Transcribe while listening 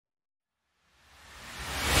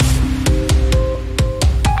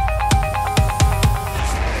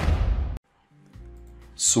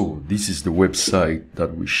So this is the website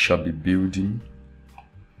that we shall be building.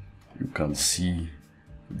 You can see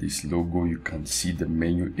this logo, you can see the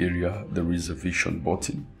menu area, the reservation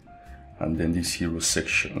button, and then this hero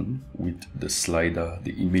section with the slider.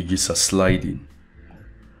 The images are sliding,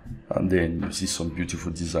 and then you see some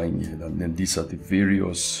beautiful design here. And then these are the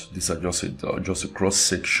various, these are just a cross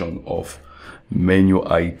section of menu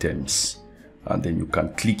items, and then you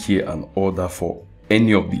can click here and order for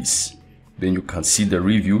any of these. Then you can see the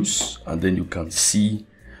reviews, and then you can see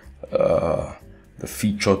the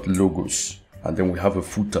featured logos, and then we have a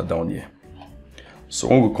footer down here. So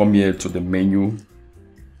when we come here to the menu,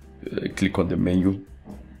 click on the menu,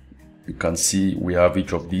 you can see we have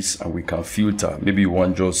each of these, and we can filter. Maybe you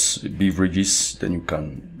want just beverages, then you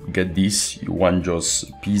can get this. You want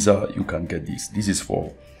just pizza, you can get this. This is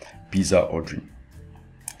for pizza ordering.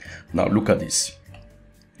 Now look at this.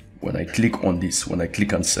 When I click on this, when I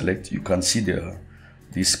click and select, you can see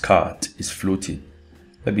this cart is floating.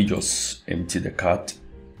 Let me just empty the cart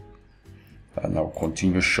and I'll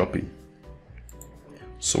continue shopping.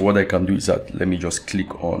 So what I can do is that let me just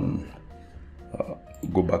click on,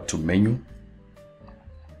 go back to menu,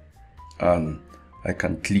 and I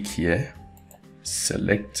can click here,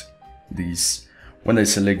 select this. When I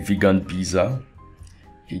select vegan pizza,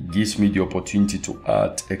 it gives me the opportunity to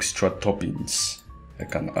add extra toppings. I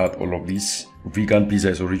can add all of these. Vegan pizza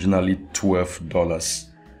is originally $12,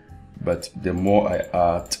 but the more I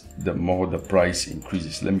add, the more the price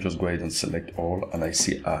increases. Let me just go ahead and select all, and I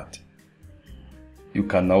say add. You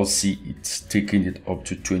can now see it's taking it up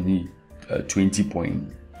to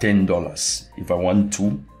 $20.10. If I want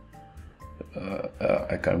to,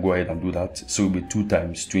 I can go ahead and do that. So it'll be 2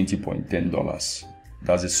 times $20.10.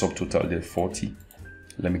 That's a subtotal there, 40.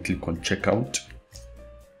 Let me click on checkout.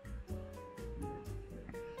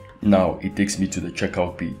 Now it takes me to the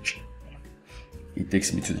checkout page. It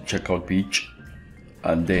takes me to the checkout page,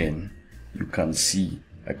 and then you can see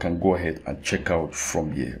I can go ahead and check out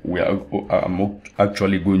from here. I'm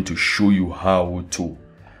actually going to show you how to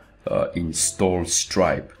install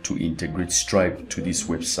Stripe, to integrate Stripe to this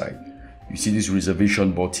website. You see this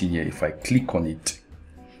reservation button here. If I click on it,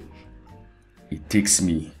 it takes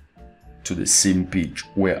me to the same page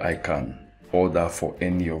where I can order for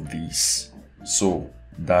any of these. So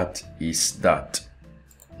that is that.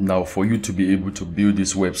 Now, for you to be able to build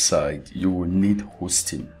this website, you will need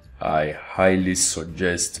hosting. I highly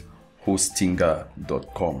suggest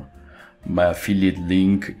hostinger.com. My affiliate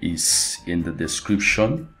link is in the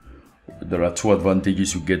description. There are 2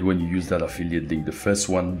 advantages you get when you use that affiliate link. The first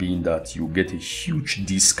one being that you get a huge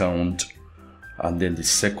discount, and then the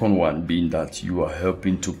second one being that you are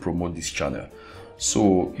helping to promote this channel.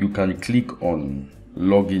 So you can click on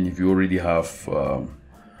login if you already have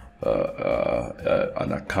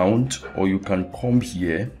an account, or you can come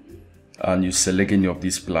here and you select any of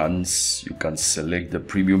these plans. You can select the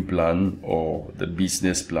premium plan or the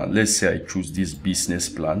business plan. Let's say I choose this business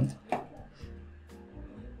plan.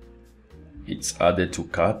 It's added to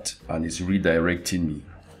cart and it's redirecting me.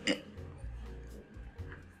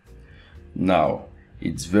 Now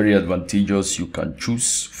it's very advantageous. You can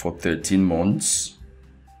choose for 13 months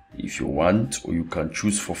if you want, or you can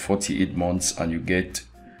choose for 48 months and you get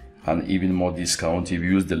an even more discount. If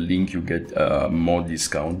you use the link, you get more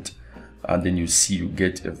discount, and then you see you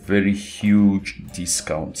get a very huge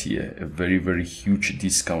discount here, a very huge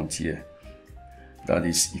discount here. That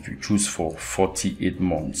is, if you choose for 48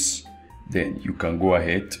 months, then you can go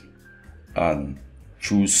ahead and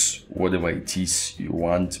choose whatever it is you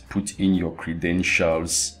want, put in your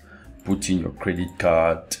credentials, put in your credit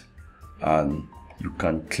card, and you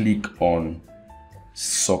can click on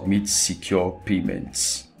submit secure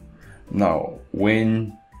payments. Now,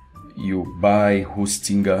 when you buy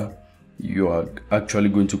Hostinger, you are actually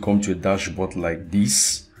going to come to a dashboard like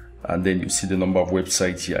this, and then you see the number of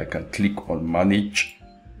websites here. I can click on manage.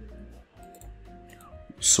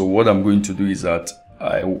 So what I'm going to do is that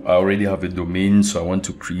I already have a domain, so I want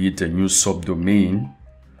to create a new subdomain.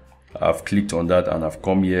 I've clicked on that and I've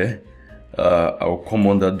come here. I'll come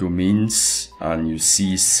under domains, and you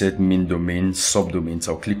see set main domain, subdomains.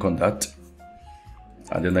 I'll click on that,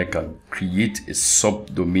 and then I can create a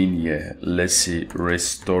subdomain here. Let's say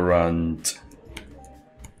restaurant,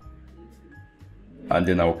 and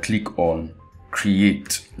then I'll click on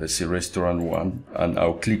create. Let's say restaurant 1, and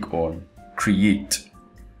I'll click on create.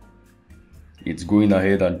 It's going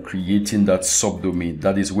ahead and creating that subdomain.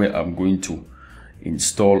 That is where I'm going to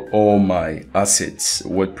install all my assets,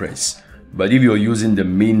 WordPress. But if you're using the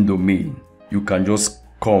main domain, you can just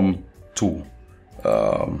come to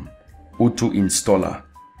auto installer,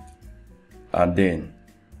 and then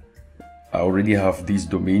I already have these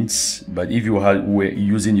domains, but if you were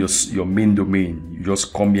using your main domain, you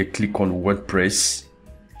just come here, click on WordPress,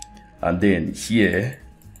 and then here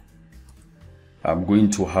I'm going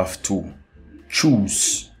to have to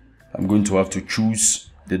choose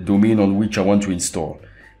the domain on which I want to install.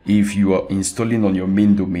 If you are installing on your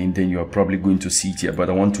main domain, then you are probably going to see it here, but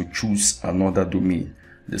I want to choose another domain,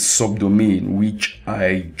 the subdomain which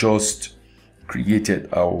I just created.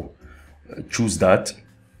 I'll choose that.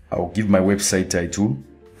 I'll give my website title,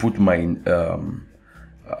 put my and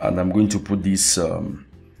I'm going to put this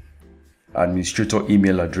administrator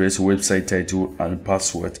email address, website title, and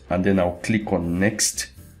password, and then I'll click on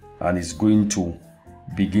next, and it's going to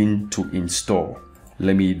begin to install.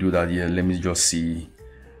 Let me do that here. Let me just see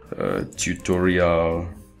tutorial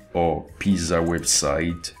or pizza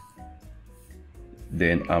website.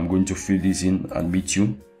 Then I'm going to fill this in and meet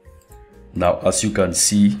you. Now, as you can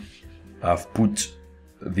see, I've put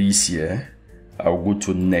this here. I'll go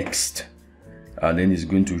to next, and then it's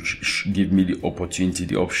going to give me the opportunity,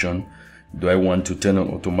 the option. Do I want to turn on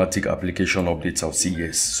automatic application updates? I'll say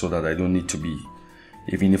yes, so that I don't need to be,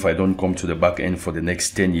 even if I don't come to the back end for the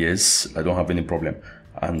next 10 years, I don't have any problem.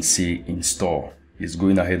 And say install. It's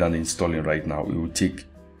going ahead and installing right now. It will take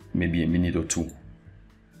maybe a minute or two.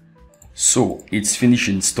 So it's finished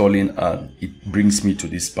installing, and it brings me to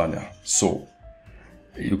this panel. So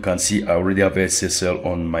you can see I already have SSL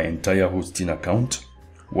on my entire hosting account.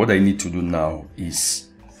 What I need to do now is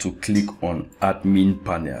to click on admin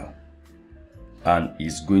panel, and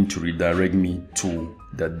it's going to redirect me to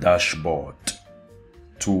the dashboard.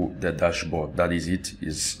 That is it.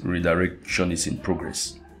 Is redirection is in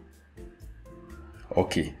progress.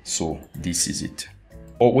 Okay, so this is it.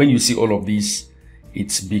 Or when you see all of this,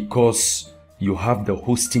 it's because you have the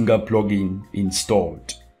Hostinger plugin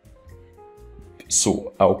installed.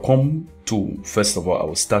 So I'll come to, first of all, I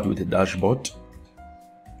will start with the dashboard.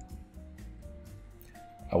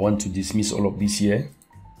 I want to dismiss all of this here.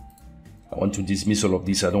 I want to dismiss all of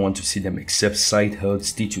this. I don't want to see them except site health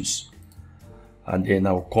status. And then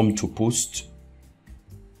I'll come to post.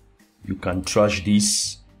 You can trash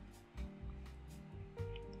this.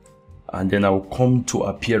 And then I'll come to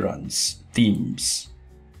appearance, themes.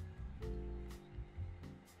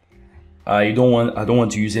 I don't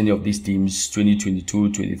want to use any of these themes,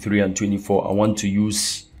 2022, 23, and 24. I want to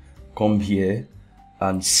come here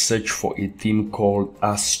and search for a theme called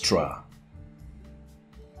Astra.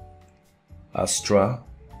 Astra,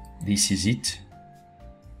 this is it,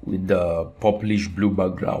 with the purplish blue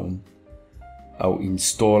background. I'll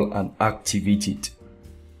install and activate it.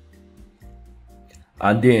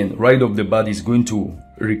 And then right off the bat is going to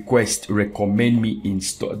recommend me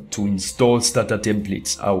to install starter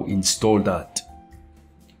templates. I'll install that.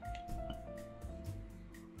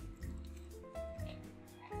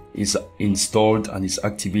 It's installed and it's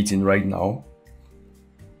activating right now.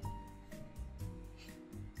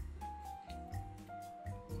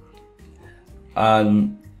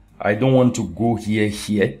 And I don't want to go here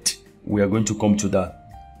yet. We are going to come to that.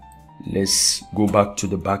 Let's go back to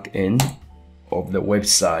the back end of the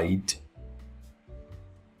website.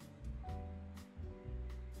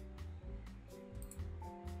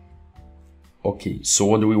 Okay, so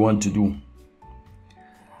what do we want to do?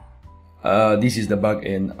 This is the back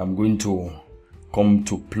end. I'm going to come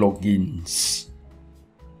to plugins.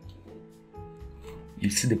 You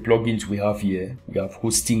see the plugins we have here. We have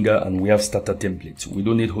Hostinger and we have starter templates. We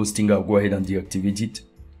don't need Hostinger. I'll go ahead and deactivate it.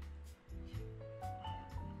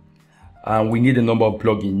 And we need a number of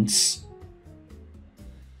plugins.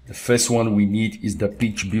 The first one we need is the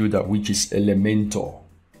pitch builder, which is Elementor.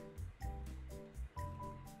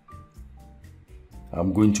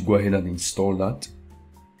 I'm going to go ahead and install that.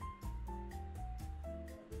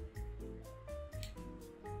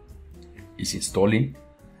 It's installing.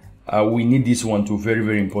 We need this one too, very,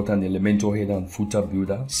 very important, Elementor header and footer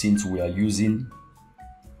builder, since we are using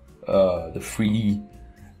the free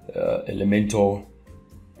Elementor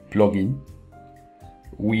plugin.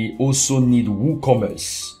 We also need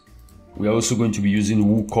WooCommerce. We are also going to be using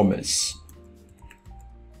WooCommerce.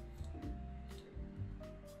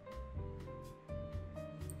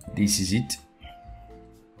 This is it.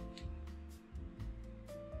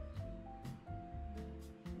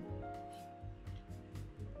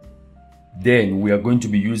 Then we are going to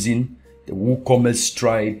be using the WooCommerce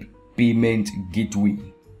Stripe payment gateway.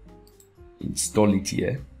 Install it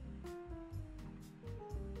here.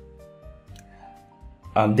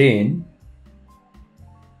 And then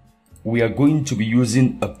we are going to be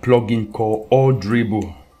using a plugin called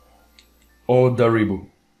Orderable.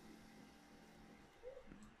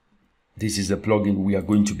 This is the plugin we are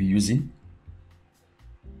going to be using.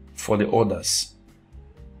 for the orders.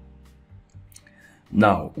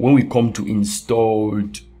 Now, when we come to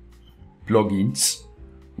installed plugins,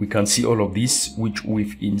 we can see all of this which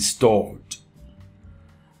we've installed.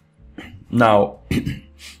 Now,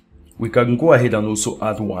 we can go ahead and also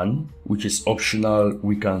add one, which is optional.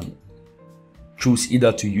 We can choose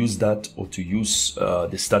either to use that or to use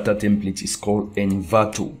the starter template. It's called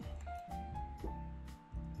Envato.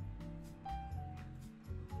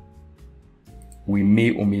 We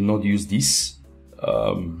may or may not use this.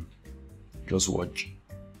 Just watch.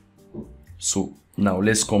 So now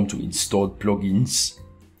let's come to installed plugins,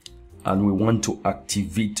 and we want to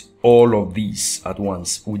activate all of these at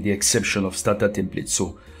once with the exception of starter template.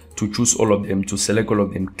 So to choose all of them, to select all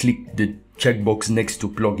of them, click the checkbox next to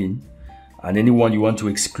plugin, and anyone you want to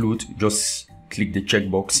exclude, just click the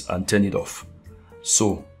checkbox and turn it off.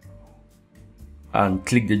 So, and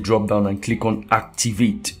click the drop down and click on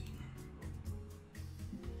activate,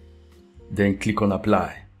 then click on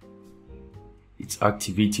apply. It's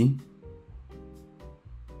activating.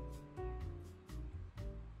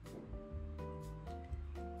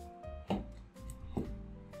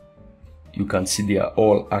 You can see they are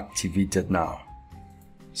all activated now.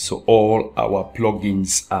 So all our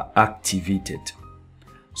plugins are activated.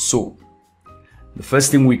 So the first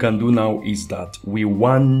thing we can do now is that we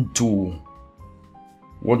want to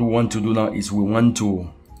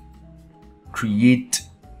create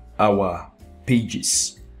our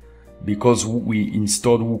pages. Because we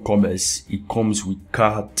installed WooCommerce, it comes with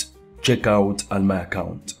cart, checkout, and my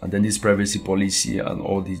account, and then this privacy policy and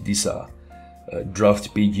all these are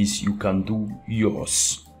draft pages. You can do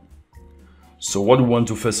yours. So what we want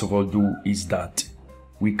to first of all do is that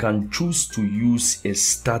we can choose to use a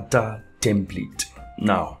starter template.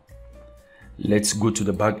 Now let's go to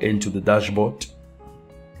the back end, to the dashboard.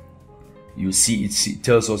 You see it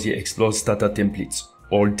tells us here explore starter templates.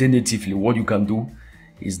 Alternatively, what you can do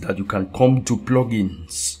is that you can come to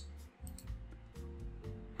plugins,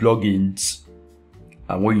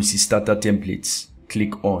 and where you see starter templates,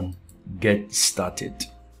 click on get started.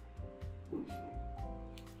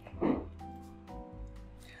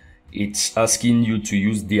 It's asking you to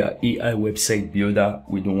use their AI website builder.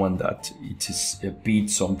 We don't want that. It is a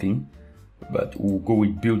paid something, but we'll go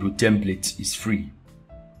with build with templates. It's free.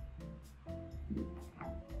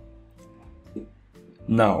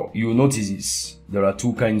 Now you'll notice this. There are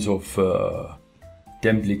two kinds of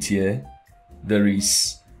templates here. There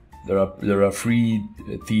are free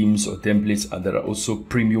themes or templates, and there are also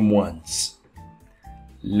premium ones.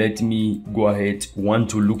 Let me go ahead. Want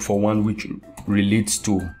to look for one which relates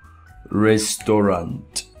to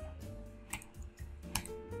restaurant.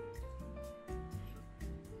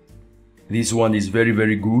 This one is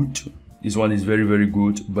very good. This one is very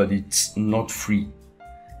good, but it's not free.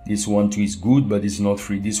 This one too is good, but it's not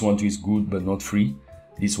free. This one too is good, but not free.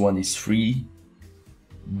 This one is free.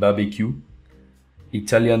 Barbecue.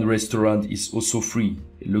 Italian restaurant is also free.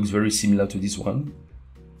 It looks very similar to this one.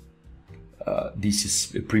 This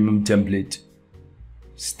is a premium template.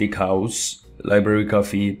 Steakhouse, library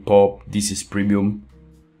cafe, pub. This is premium,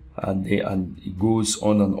 and it goes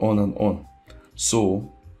on and on and on.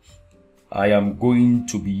 So I am going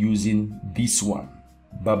to be using this one,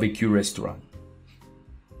 barbecue restaurant.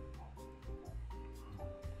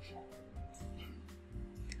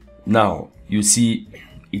 Now you see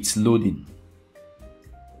it's loading.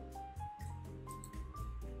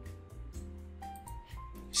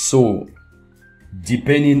 So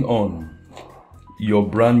depending on your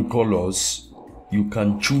brand colors, you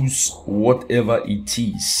can choose whatever it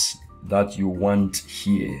is that you want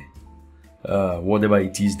here. Whatever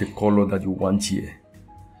it is, the color that you want here.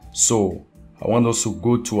 So I want us to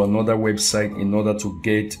go to another website in order to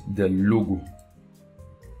get the logo.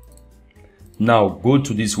 Now go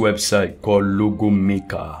to this website called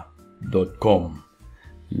logomaker.com.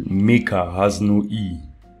 Maker has no E.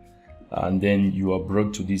 And then you are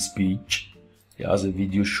brought to this page. It has a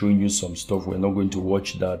video showing you some stuff. We're not going to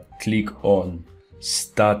watch that. Click on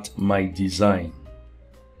Start My Design.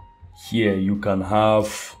 Here you can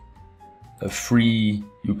have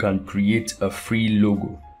you can create a free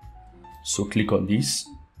logo. So click on this.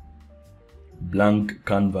 Blank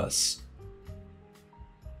canvas.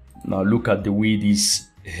 Now look at the way this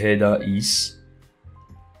header is.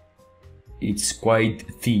 It's quite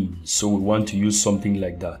thin, so we want to use something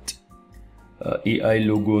like that. AI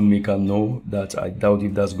logo maker, no, that I doubt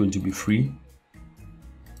if that's going to be free.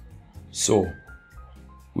 So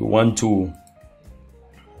we want to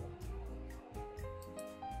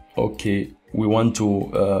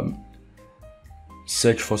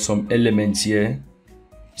search for some elements here,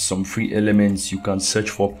 some free elements. You can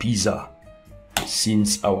search for pizza.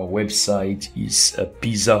 since our website is a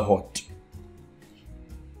Pizza Hut.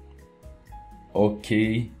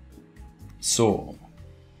 Okay, so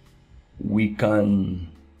we can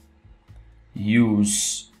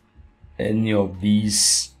use any of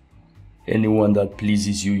these, anyone that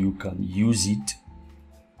pleases you, you can use it.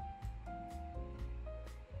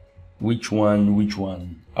 Which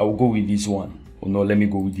one? I'll go with this one. Oh no, let me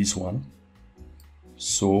go with this one.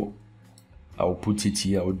 So I'll put it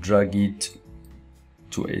here, I'll drag it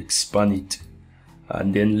to expand it,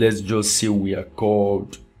 and then let's just say we are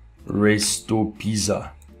called Resto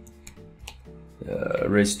Pizza,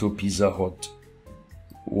 Resto Pizza Hut.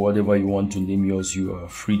 Whatever you want to name yours, you are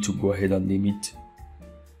free to go ahead and name it.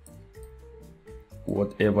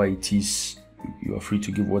 Whatever it is, you are free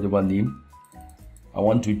to give whatever name. I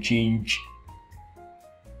want to change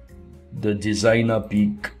the designer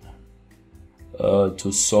pick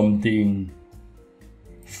to something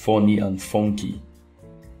funny and funky,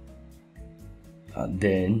 and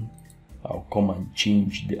then I'll come and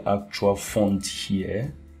change the actual font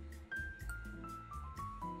here.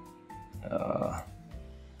 I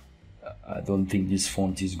don't think this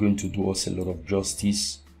font is going to do us a lot of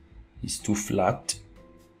justice. It's too flat.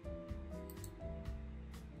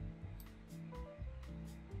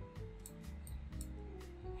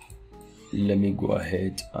 Let me go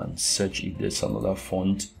ahead and search if there's another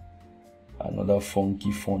font, another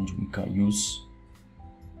funky font we can use.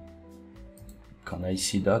 Can I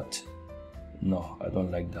see that? No, I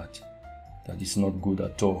don't like that. That is not good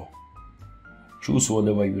at all. Choose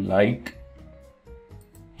whatever you like.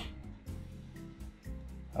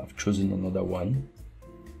 I've chosen another one.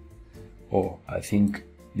 Oh, I think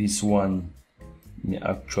this one may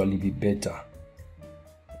actually be better.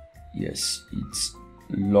 Yes, it's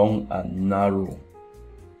long and narrow.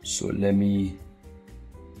 So let me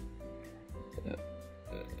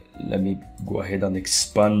go ahead and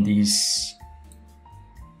expand this.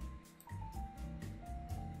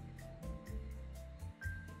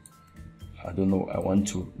 I don't know, I want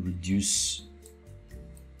to reduce.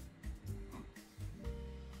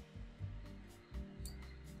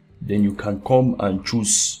 Then you can come and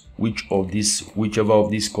choose whichever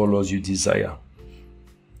of these colors you desire.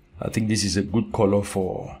 I think this is a good color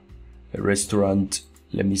for a restaurant.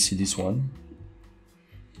 Let me see this one.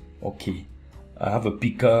 Okay, I have a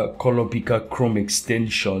color picker Chrome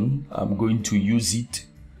extension. I'm going to use it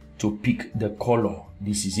to pick the color.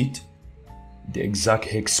 This is it, the exact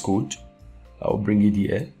hex code. I'll bring it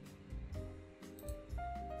here,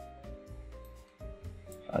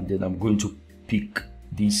 and then I'm going to pick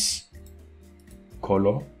this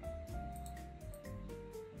color.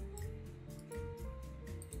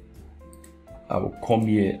 I will come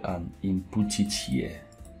here and input it here.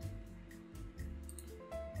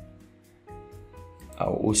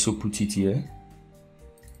 I'll also put it here.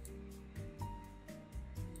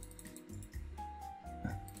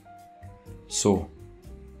 So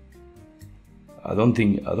I don't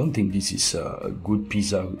think this is a good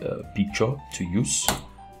pizza picture to use.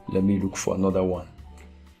 Let me look for another one.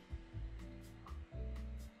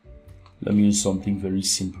 Let me use something very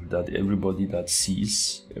simple that everybody who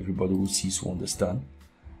sees will understand.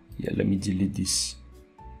 Yeah, let me delete this.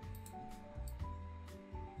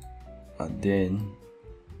 And then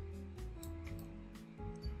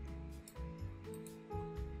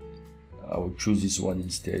I will choose this one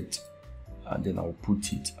instead, and then I'll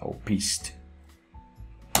paste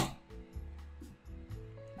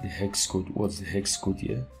the hex code. What's the hex code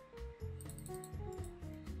here?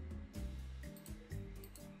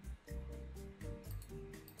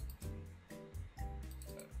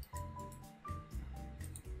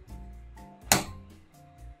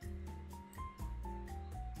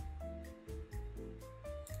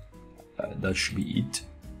 That should be it.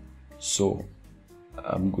 So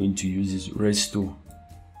I'm going to use this Resto,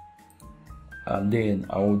 and then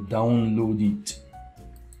I will download it,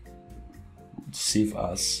 save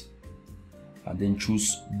as, and then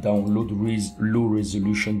choose download low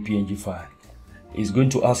resolution PNG file. It's going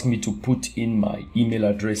to ask me to put in my email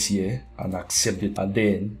address here and accept it, and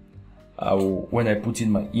then when I put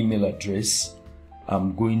in my email address, they are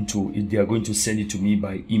going to send it to me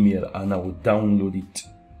by email, and I will download it.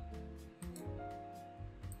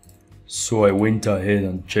 So I went ahead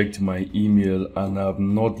and checked my email, and I have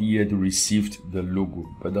not yet received the logo,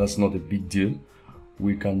 but that's not a big deal.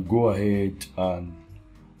 We can go ahead, and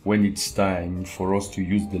when it's time for us to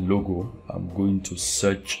use the logo, I'm going to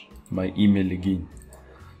search my email again.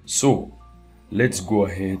 So let's go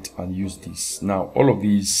ahead and use this. Now all of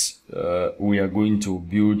these, we are going to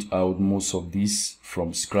build out most of this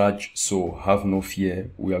from scratch, so have no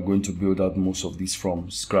fear. We are going to build out most of this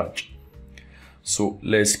from scratch. So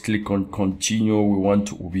let's click on continue.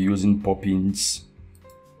 We'll be using pop-ins,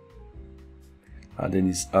 and then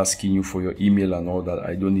it's asking you for your email and all that.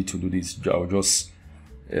 I don't need to do this. I'll just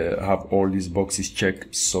have all these boxes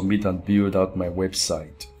checked, submit, and build out my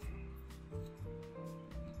website.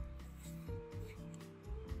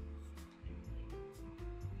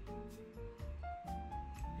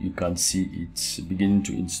 You can see it's beginning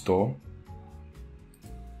to install.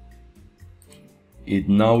 It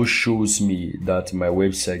now shows me that my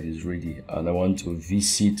website is ready and I want to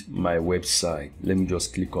visit my website. Let me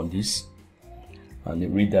just click on this and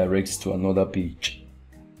it redirects to another page.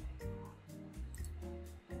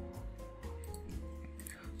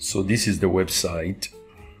 So this is the website.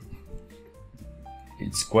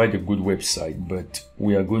 It's quite a good website, but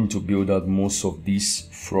we are going to build out most of this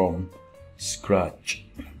from scratch.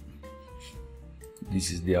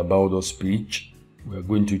 This is the About Us page. We are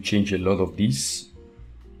going to change a lot of this.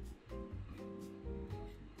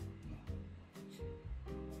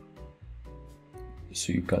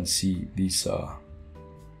 So you can see these are,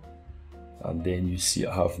 and then you see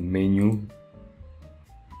I have menu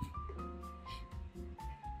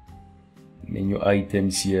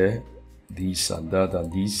items here, this and that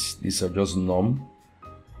and this. These are just num,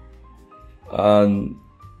 and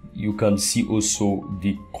you can see also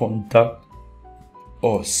the contact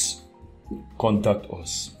us.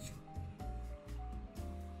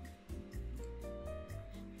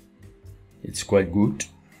 It's quite good.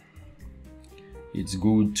 It's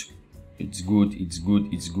good.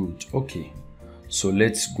 Okay, so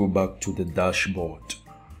let's go back to the dashboard.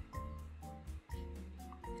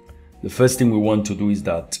 The first thing we want to do is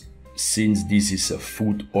that since this is a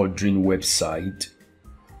food ordering website,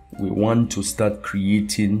 we want to start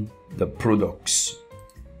creating the products.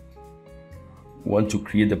 We want to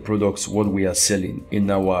create the products, what we are selling.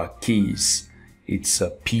 In our case, it's a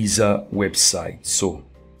pizza website. So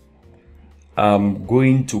I'm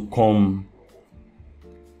going to come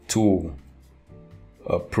to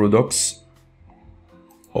products,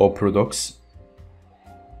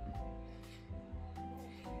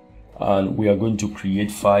 and we are going to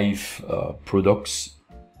create 5 products.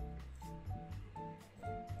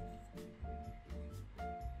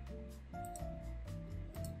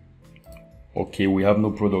 Okay, we have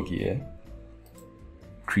no product here.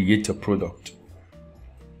 Create a product.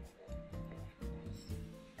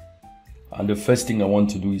 And the first thing I want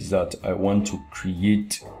to do is that I want to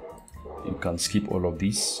create, you can skip all of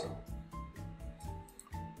this.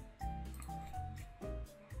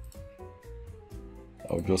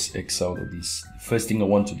 I'll just X out of this. The first thing I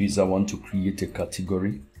want to do is I want to create a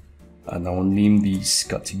category, and I'll name this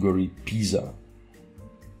category pizza.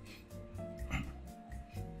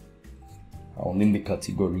 I'll name the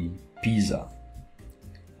category pizza,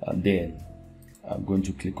 and then I'm going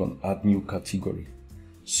to click on add new category.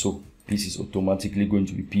 So this is automatically going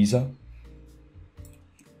to be pizza.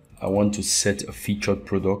 I want to set a featured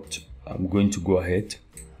product. I'm going to go ahead.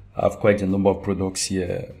 I have quite a number of products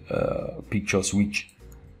here, pictures which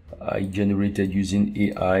I generated using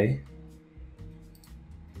AI.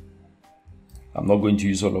 I'm not going to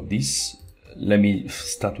use all of this. Let me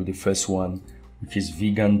start with the first one, which is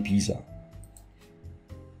vegan pizza.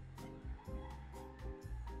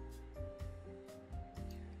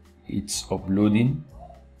 It's uploading.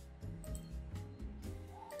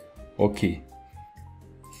 Okay,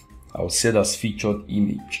 I'll set as featured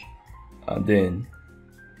image, and then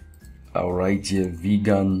I'll write here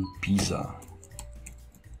vegan pizza.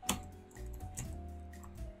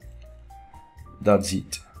 That's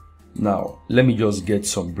it. Now let me just get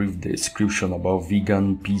some brief description about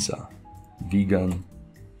vegan pizza. Vegan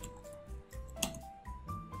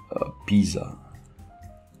pizza.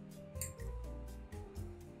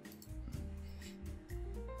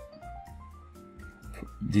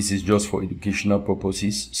 This is just for educational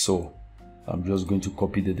purposes, so I'm just going to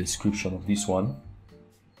copy the description of this one.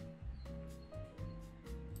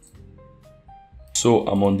 So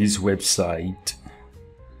I'm on this website.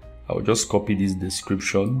 I'll just copy this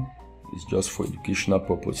description. It's just for educational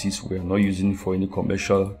purposes. We are not using it for any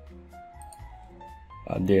commercial.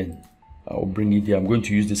 And then I'll bring it here. I'm going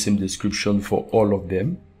to use the same description for all of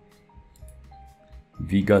them.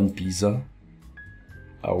 Vegan pizza.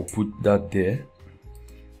 I'll put that there.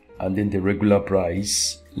 And then the regular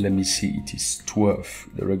price, let me see, it is 12.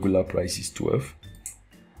 The regular price is 12.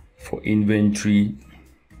 For inventory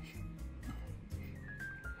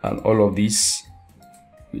and all of this,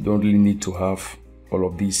 we don't really need to have all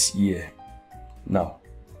of this here. Now,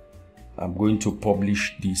 I'm going to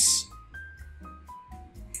publish this.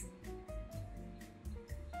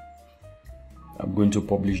 I'm going to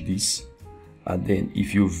publish this, And then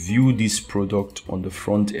if you view this product on the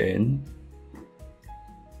front end,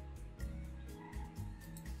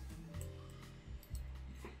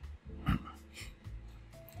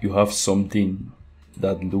 you have something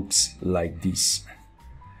that looks like this.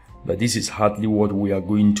 But this is hardly what we are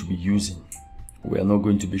going to be using. We are not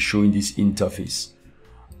going to be showing this interface.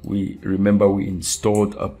 Remember we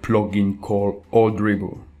installed a plugin called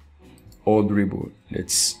Orderable.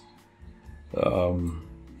 Let's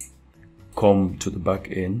come to the back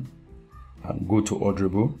end and go to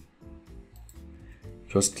Orderable.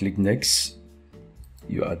 Just click next.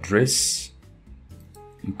 Your address.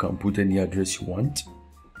 You can put any address you want.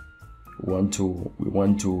 We want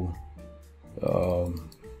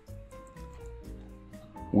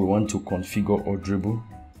to configure Orderable.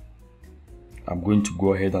 I'm going to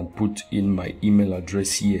go ahead and put in my email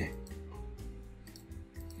address here.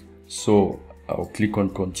 So I'll click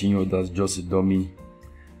on continue. That's just a dummy.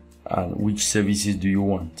 And which services do you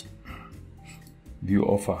want? Do you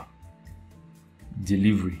offer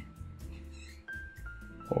delivery?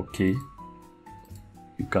 Okay,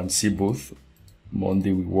 you can see both.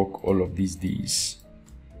 Monday we work all of these days.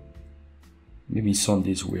 Maybe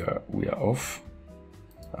Sundays we are off.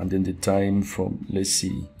 And then the time from, let's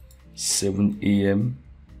see, 7 a.m.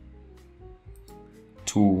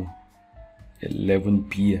 to 11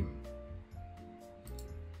 p.m.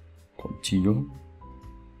 Continue.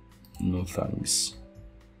 No thanks.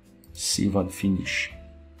 Save and finish.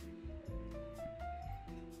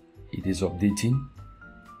 It is updating.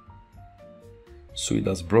 So it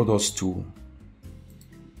has brought us to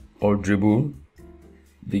Orderable,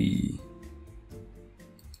 the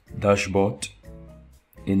dashboard.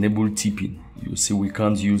 Enable tipping. You see we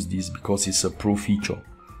can't use this because it's a pro feature.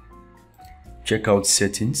 Check out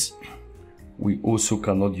settings. We also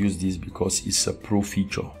cannot use this because it's a pro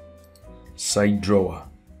feature. Side drawer.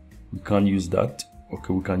 We can't use that.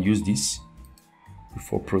 Okay, we can use this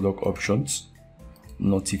for product options.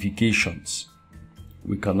 Notifications.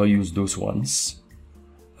 We cannot use those ones.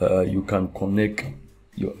 You can connect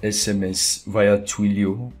your SMS via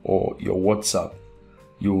Twilio or your WhatsApp.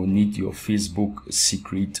 You will need your Facebook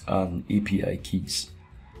secret and API keys.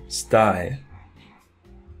 Style.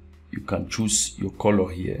 You can choose your color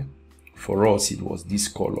here. For us, it was this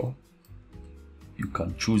color. You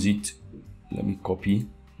can choose it. Let me copy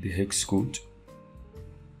the hex code.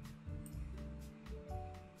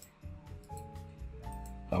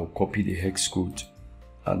 I'll copy the hex code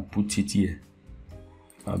and put it here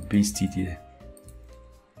and paste it here.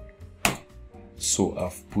 So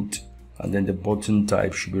I've put, and then the button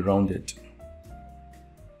type should be rounded.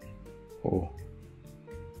 Oh,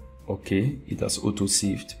 okay, it has auto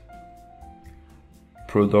saved.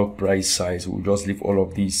 Product price size, we'll just leave all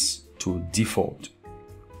of these to default.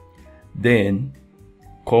 Then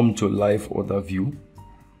come to live order view.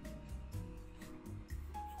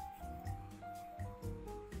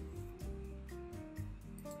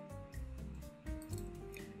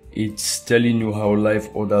 It's telling you how live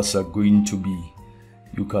orders are going to be.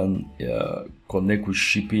 You can connect with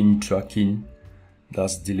shipping tracking,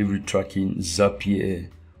 that's delivery tracking, Zapier,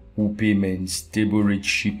 payments, table rate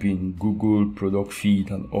shipping, Google product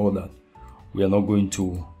feed, and all that. We are not going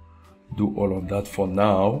to do all of that for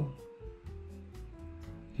now.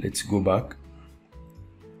 Let's go back.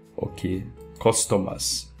 Okay,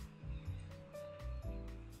 customers.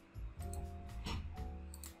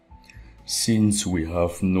 Since we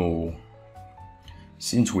have no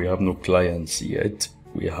clients yet,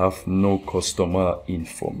 we have no customer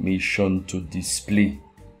information to display.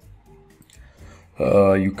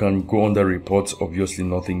 You can go under reports, obviously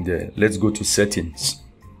nothing there. Let's go to settings.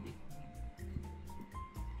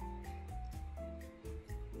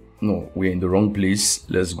 No, we're in the wrong place.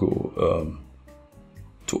 Let's go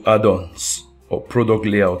to add-ons or product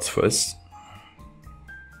layouts first.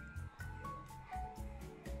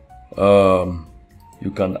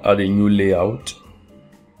 You can add a new layout.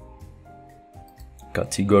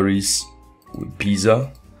 Categories with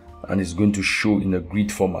pizza, and it's going to show in a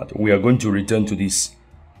grid format. We are going to return to this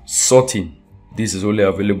sorting. This is only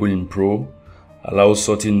available in Pro. Allow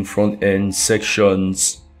sorting front end,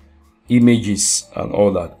 sections, images, and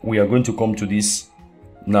all that. We are going to come to this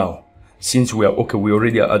now. Since we are okay, we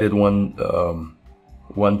already added one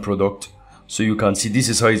product, so you can see this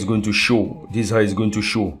is how it's going to show. This is how it's going to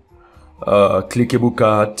show. Clickable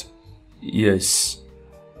cart, yes.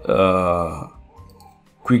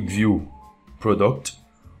 Quick view product,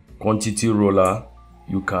 quantity roller.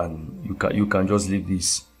 You can just leave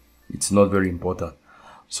this. It's not very important.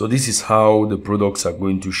 So this is how the products are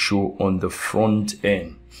going to show on the front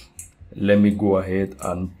end. Let me go ahead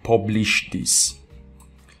and publish this.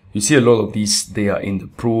 You see a lot of these, they are in the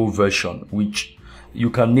Pro version, which you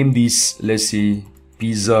can name this, let's say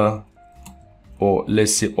pizza, or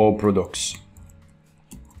let's say all products.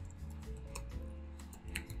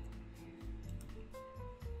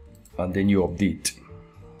 And then you update.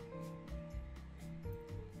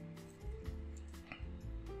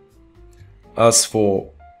 As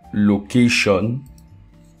for location,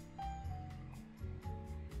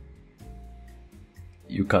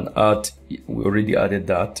 you can add, we already added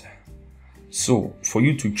that. So for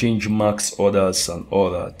you to change max orders and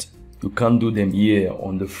all that, you can't do them here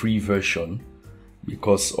on the free version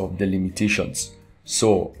because of the limitations.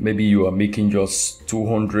 So maybe you are making just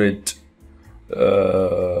 200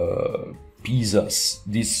 pizzas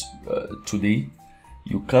this today.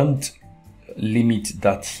 You can't limit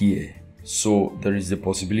that here. So there is the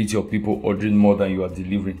possibility of people ordering more than you are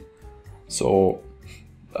delivering. So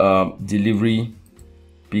delivery,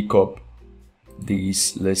 pickup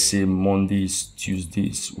days, let's say Mondays,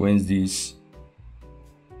 Tuesdays, Wednesdays,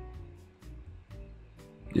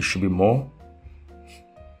 there should be more.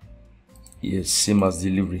 Yes, same as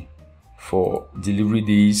delivery. For delivery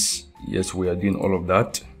days, yes, we are doing all of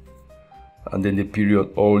that. And then the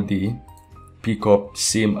period all day, pickup,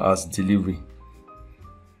 same as delivery.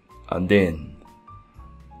 And then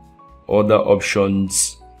other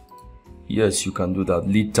options, yes, you can do that.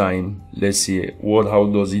 Lead time, let's say how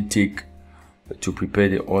does it take to prepare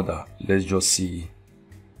the order? Let's just see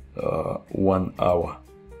 1 hour.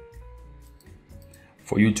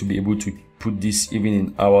 For you to be able to put this even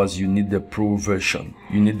in hours, you need the Pro version.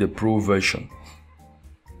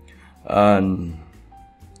 And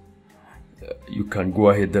you can go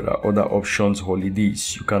ahead. There are other options.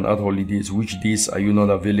 Holidays, you can add holidays. Which days are you not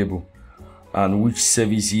available, and which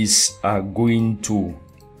services are going to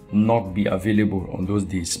not be available on those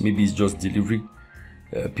days? Maybe it's just delivery,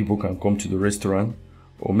 people can come to the restaurant,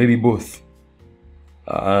 or maybe both.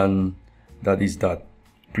 And that is that.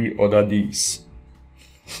 Pre-order days,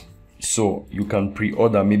 so you can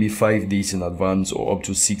pre-order maybe 5 days in advance, or up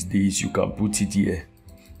to 6 days. You can put it here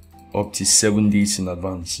up to 7 days in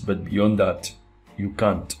advance, but beyond that you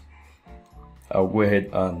can't. I'll go ahead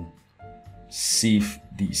and save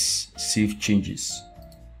this, save changes.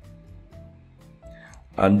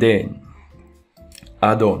 And then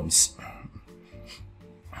add-ons,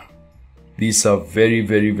 these are very,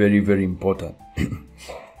 very, very, very important.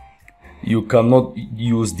 You cannot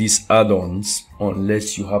use these add-ons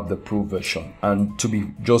unless you have the Pro version. And to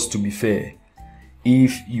be fair,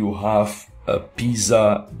 if you have a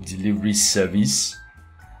pizza delivery service,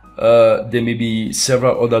 there may be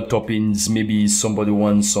several other toppings. Maybe somebody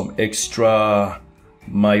wants some extra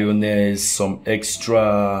mayonnaise, some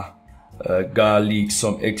extra garlic,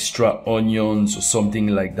 some extra onions, or something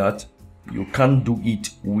like that. You can't do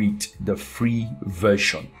it with the free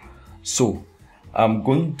version. So I'm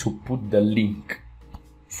going to put the link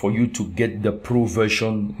for you to get the Pro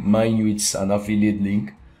version. Mind you, it's an affiliate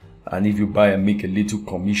link, and if you buy, I make a little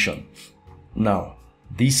commission. Now,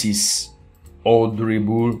 this is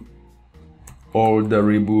Orderable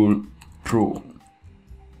Pro.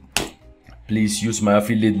 Please use my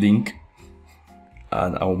affiliate link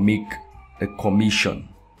and I'll make a commission.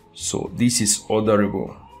 So this is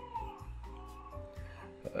Orderable.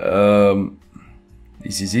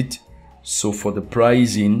 This is it. So for the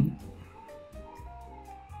pricing,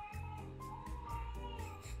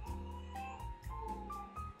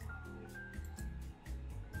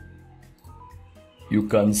 you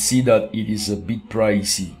can see that it is a bit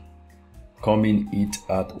pricey, coming it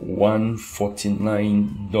at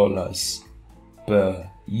 $149 per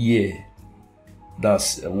year.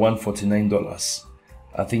 That's $149.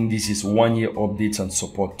 I think this is 1 year updates and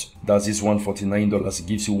support. That is $149. It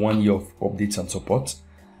gives you 1 year of updates and support.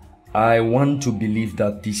 I want to believe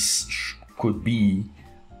that this could be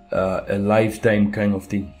a lifetime kind of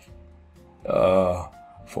thing for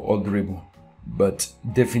Orderable, but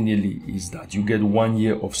definitely is that you get 1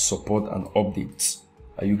 year of support and updates.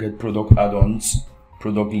 You get product add-ons,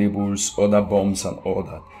 product labels, order bombs, and all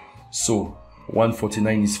that. So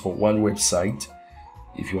 $149 is for one website.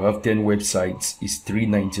 If you have 10 websites, it's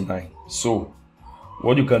 $399. So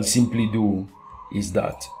what you can simply do is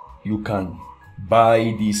that you can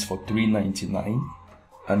buy this for $399,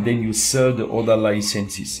 and then you sell the other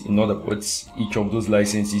licenses. In other words, each of those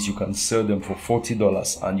licenses you can sell them for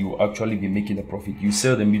 $40, and you will actually be making a profit. You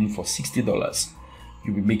sell them even for $60,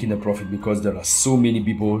 you'll be making a profit, because there are so many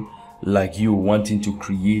people like you wanting to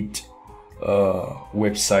create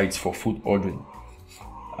websites for food ordering.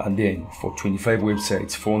 And then for 25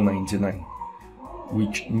 websites, $4.99,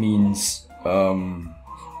 which means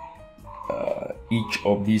each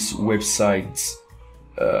of these websites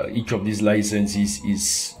each of these licenses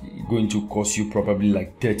is going to cost you probably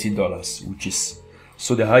like $30, which is,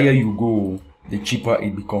 so the higher you go, the cheaper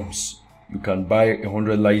it becomes. You can buy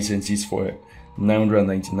 100 licenses for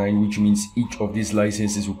 $999, which means each of these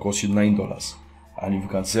licenses will cost you $9. And if you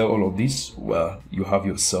can sell all of this, well, you have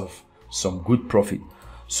yourself some good profit.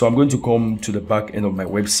 So I'm going to come to the back end of my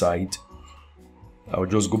website. I'll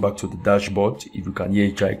just go back to the dashboard. If you can hear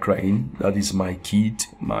a child crying, that is my kid,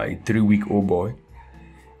 my 3-week-old boy.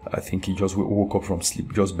 I think he just woke up from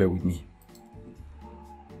sleep. Just bear with me.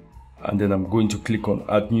 And then I'm going to click on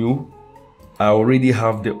Add New. I already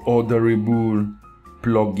have the Orderable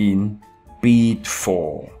plugin paid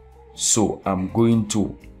for. So I'm going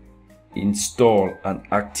to install and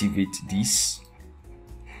activate this.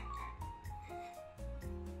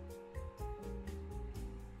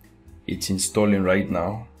 It's installing right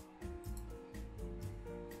now.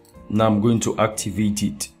 Now I'm going to activate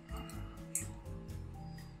it.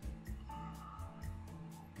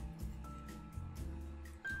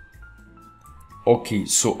 Okay,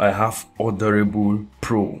 so I have Orderable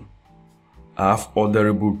Pro. I have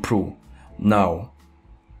Orderable Pro. Now,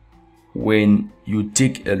 when you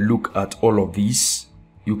take a look at all of these,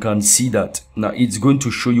 you can see that now it's going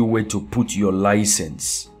to show you where to put your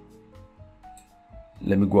license.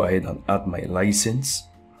 Let me go ahead and add my license.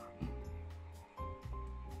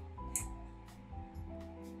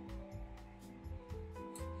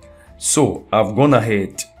 So I've gone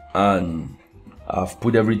ahead and I've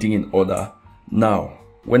put everything in order. Now,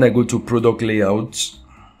 when I go to product layouts,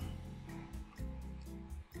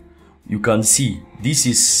 you can see this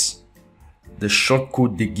is the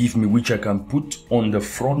shortcode they give me, which I can put on the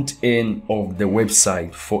front end of the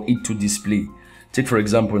website for it to display. Take for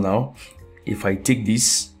example now, if I take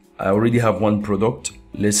this, I already have one product.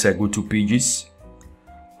 Let's say I go to pages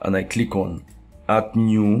and I click on Add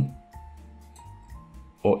New,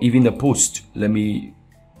 or even a post. Let me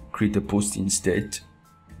create a post instead.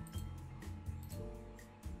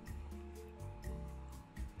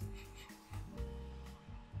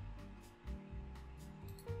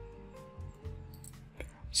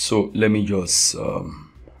 So let me just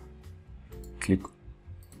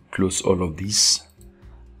close all of this,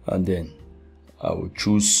 and then I will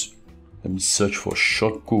choose, let me search for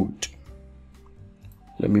shortcode.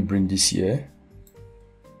 Let me bring this here,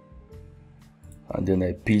 and then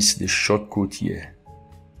I paste the shortcode here.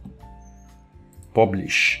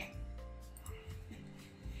 Publish.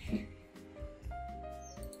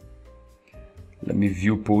 Let me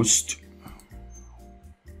view post.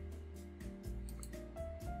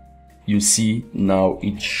 You see now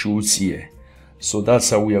it shows here. So that's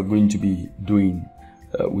how we are going to be doing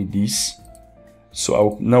with this. So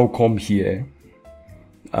I'll now come here,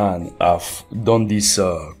 and I've done this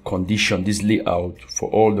condition, this layout for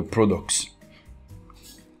all the products.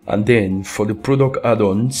 And then for the product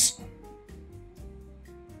add-ons,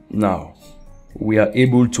 now we are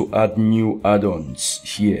able to add new add-ons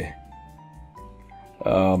here.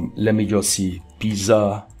 Let me just see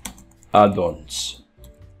pizza add-ons.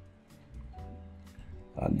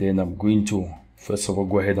 And then I'm going to first of all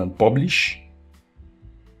go ahead and publish.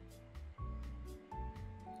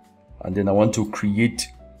 And then I want to create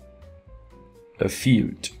a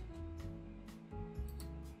field.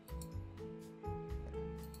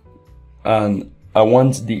 And I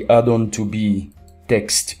want the add-on to be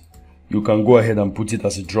text. You can go ahead and put it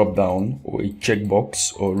as a drop down or a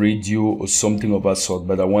checkbox or radio or something of that sort,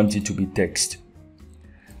 but I want it to be text.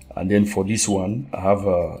 And then for this one, I have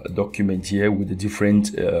a document here with the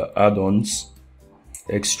different add-ons.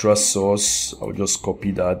 Extra sauce, I'll just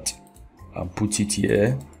copy that and put it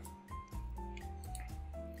here.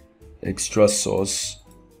 Extra sauce,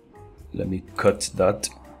 let me cut that.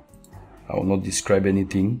 I will not describe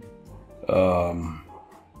anything.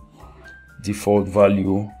 Default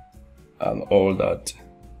value and all that.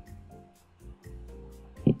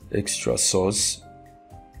 Extra sauce,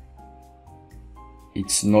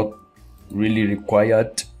 it's not really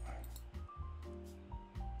required.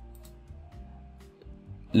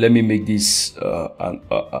 Let me make this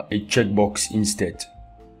a checkbox instead,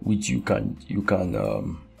 which you can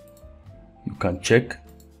check.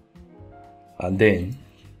 And then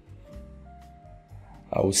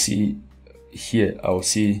I will see here, I will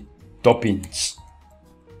see toppings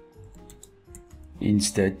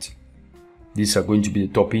instead. These are going to be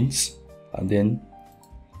the toppings, and then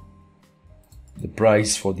the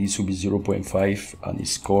price for this will be 0.5, and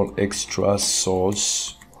it's called extra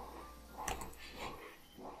sauce.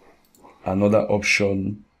 Another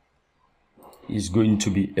option is going to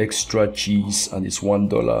be extra cheese, and it's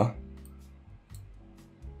 $1.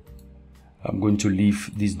 I'm going to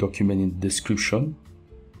leave this document in the description.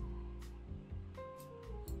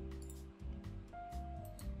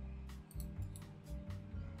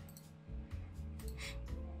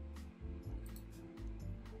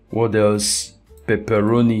 What else?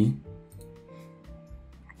 Pepperoni.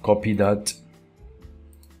 Copy that,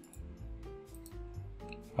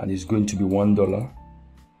 and it's going to be $1.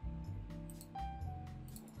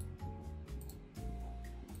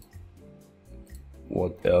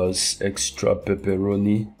 What else? Extra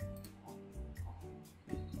pepperoni.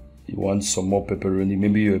 You want some more pepperoni?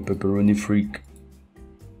 Maybe you're a pepperoni freak.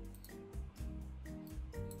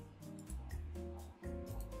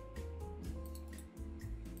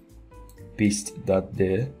 Paste that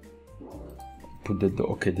there. Put the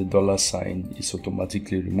okay, the dollar sign is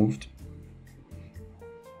automatically removed.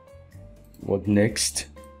 What next?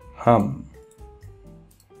 Ham.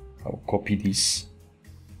 I'll copy this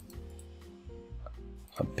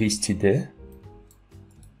and paste it there,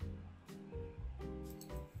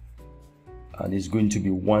 and it's going to be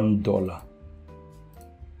 $1.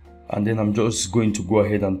 And then I'm just going to go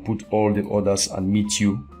ahead and put all the others and meet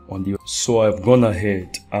you on the. So I've gone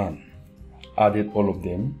ahead and added all of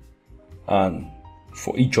them, and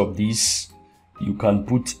for each of these you can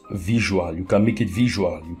put visual, you can make it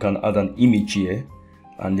visual, you can add an image here,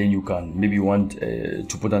 and then you can maybe want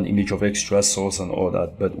to put an image of extra sauce and all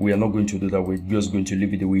that, but we are not going to do that. We're just going to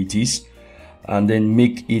leave it the way it is, and then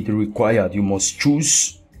make it required. You must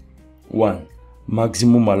choose one.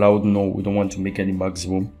 Maximum allowed, no, we don't want to make any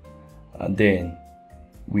maximum. And then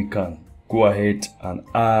we can go ahead and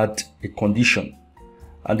add a condition,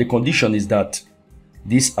 and the condition is that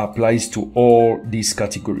this applies to all these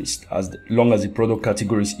categories as long as the product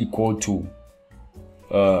category is equal to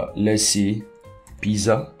let's say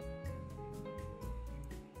pizza.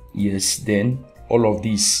 Yes, then all of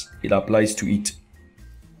this, it applies to it.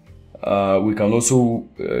 We can also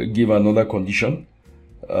give another condition,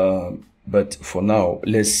 but for now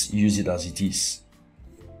let's use it as it is.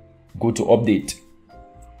 Go to update.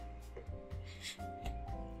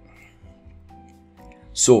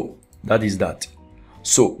 So that is that.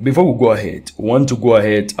 So before we go ahead, we want to go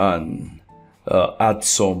ahead and add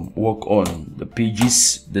some work on the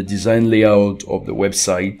pages, the design layout of the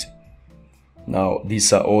website. Now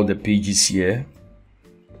these are all the pages here.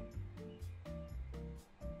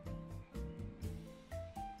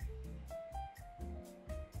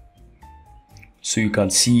 So you can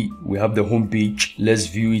see we have the home page. Let's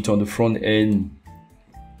view it on the front end.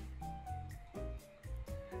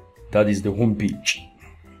 That is the home page.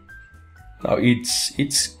 Now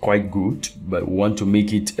it's quite good, but we want to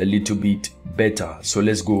make it a little bit better. So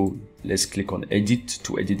let's click on edit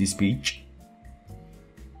to edit this page.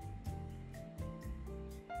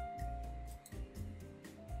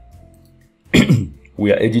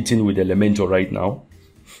 We are editing with Elementor right now.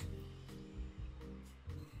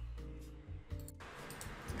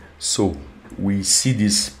 So we see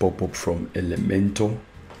this pop up from Elementor.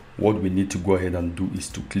 What we need to go ahead and do is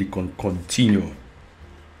to click on continue.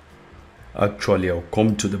 Actually, I'll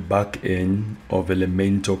come to the back end of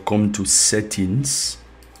Elementor, come to settings,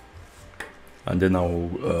 and then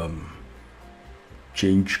I'll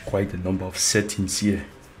change quite a number of settings here.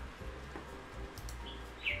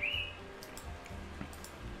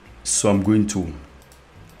 So I'm going to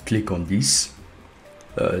click on this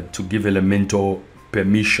to give Elementor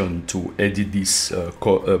permission to edit these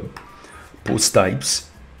post types.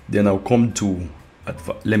 Then I'll come to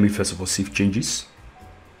let me first of all save changes,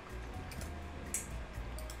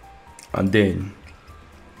 and then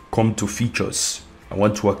come to features. I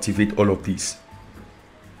want to activate all of these.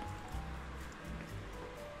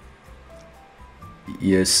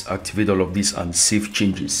 Yes, activate all of this and save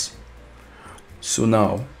changes. So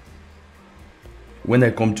now when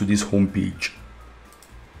I come to this home page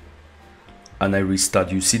and I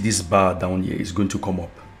restart, you see this bar down here is going to come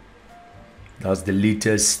up. That's the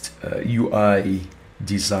latest UI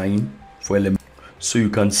design for Elementor. So you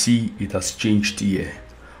can see it has changed here.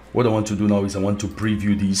 What I want to do now is I want to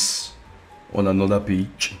preview this on another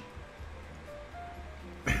page.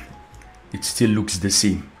 It still looks the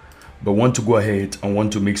same, but I want to go ahead and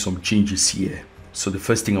want to make some changes here. So the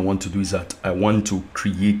first thing I want to do is that I want to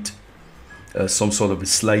create some sort of a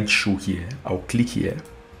slideshow here. I'll click here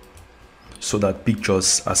so that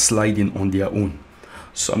pictures are sliding on their own.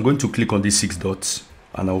 So I'm going to click on these 6 dots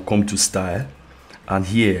and I'll come to style, and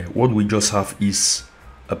here what we just have is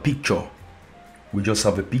a picture. We just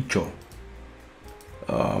have a picture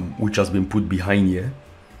which has been put behind here.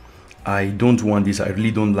 I don't want this. I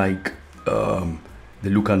really don't like the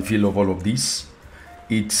look and feel of all of this.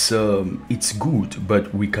 It's good,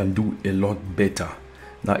 but we can do a lot better.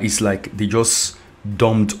 Now it's like they just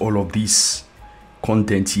dumped all of this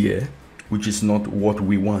content here, which is not what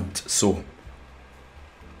we want. So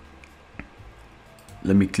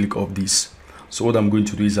let me click off this. So what I'm going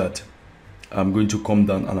to do is that I'm going to come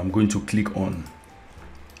down and I'm going to click on,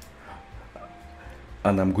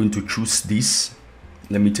 and I'm going to choose this.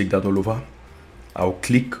 Let me take that all over. I'll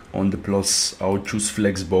click on the plus, I'll choose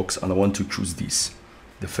Flexbox, and I want to choose this,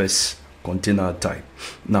 the first container type.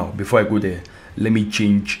 Now, before I go there, let me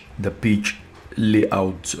change the page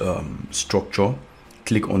layout structure.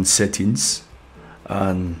 Click on settings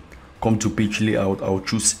and come to page layout. I'll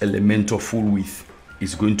choose Elementor full width.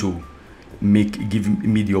 It's going to give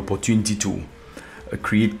me the opportunity to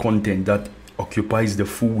create content that occupies the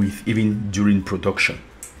full width even during production.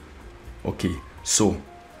 Okay, so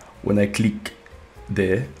when I click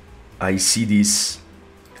there, I see this.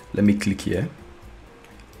 Let me click here,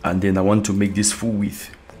 and then I want to make this full width.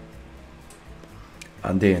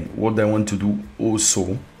 And then what I want to do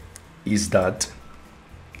also is that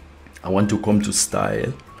I want to come to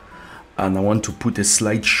style, and I want to put a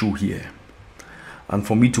slideshow here. And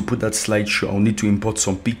for me to put that slideshow, I'll need to import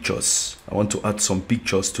some pictures. I want to add some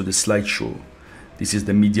pictures to the slideshow. This is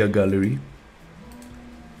the media gallery.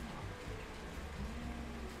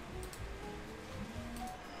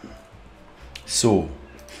 So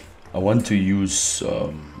I want to use,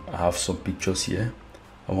 I have some pictures here.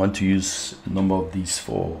 I want to use a number of these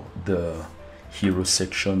for the hero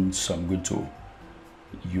section. So I'm going to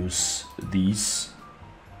use these,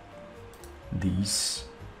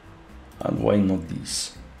 and why not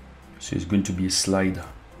these? So it's going to be a slider.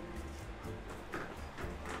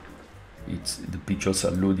 The pictures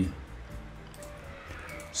are loading.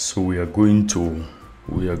 So we are going to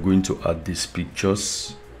add these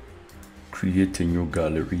pictures, create a new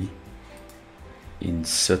gallery,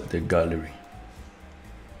 insert the gallery.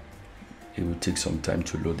 It will take some time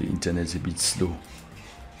to load. The internet is a bit slow.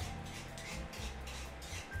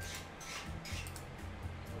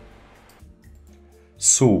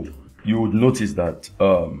 So you would notice that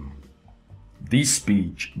this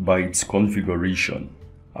page, by its configuration,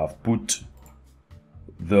 I've put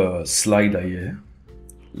the slider here.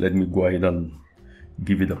 Let me go ahead and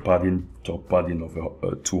give it a padding, top padding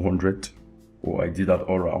of 200. I did that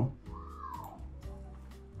all around.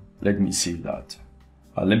 Let me save that.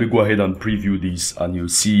 And let me go ahead and preview this, and you'll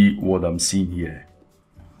see what I'm seeing here.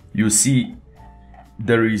 You see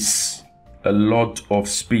there is a lot of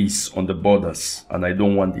space on the borders, and I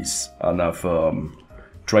don't want this, and I've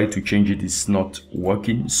tried to change it. It's not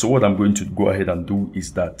working. So what I'm going to go ahead and do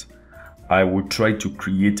is that I will try to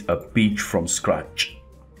create a page from scratch.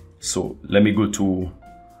 So let me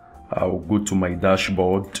I'll go to my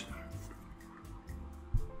dashboard,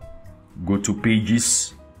 go to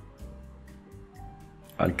pages,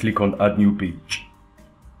 and click on add new page.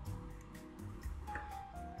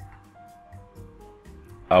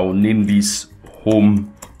 I will name this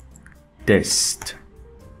home test.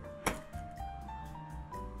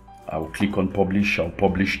 I will click on publish. I'll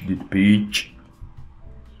publish the page,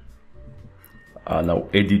 and I'll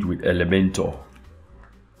edit with Elementor.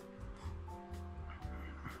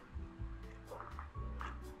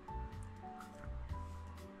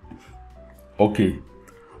 Okay,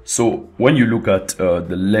 so when you look at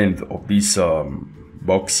the length of this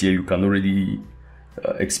box here, you can already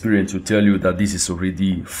experience to tell you that this is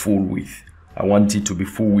already full width. I want it to be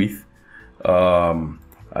full width.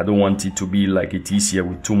 I don't want it to be like it is here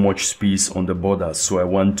with too much space on the border. So I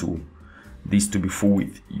want this to be full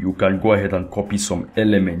width. You can go ahead and copy some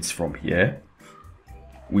elements from here,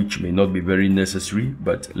 which may not be very necessary,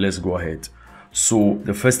 but let's go ahead. So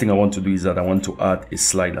the first thing I want to do is that I want to add a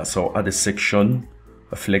slider. So I'll add a section,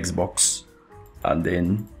 a flex box, and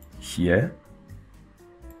then here.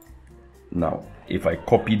 Now, if I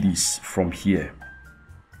copy this from here,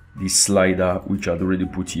 this slider, which I'd already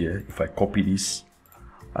put here, if I copy this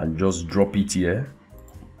and just drop it here,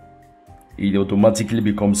 it automatically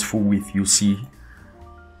becomes full width, you see.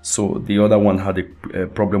 So the other one had a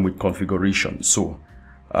problem with configuration. So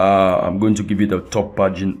I'm going to give it a top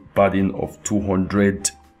padding of 200.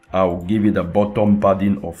 I'll give it a bottom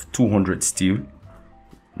padding of 200 still.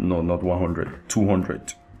 No, not 100,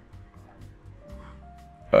 200.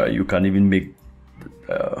 You can even make,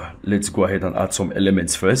 let's go ahead and add some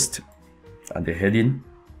elements first. And the heading,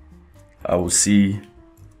 I will see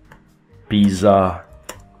pizza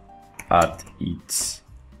at its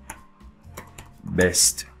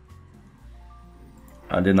best.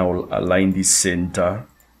 And then I will align this center.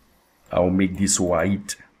 I'll make this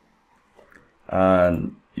white,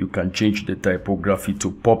 and you can change the typography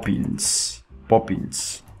to Poppins.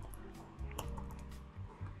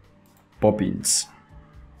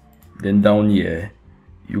 Then down here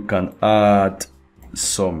you can add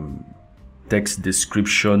some text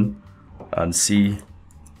description and see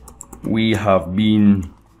we have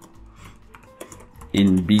been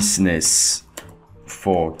in business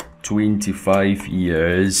for 25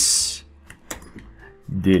 years,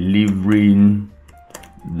 delivering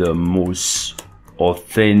the most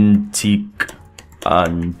authentic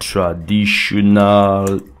and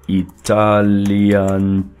traditional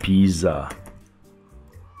Italian pizza.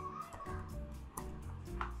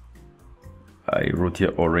 I wrote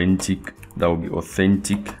here authentic, that would be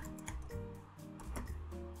authentic.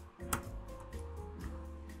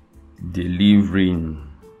 Delivering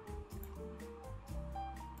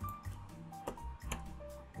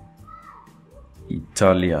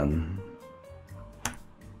Italian,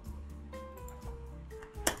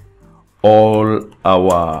 all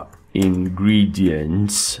our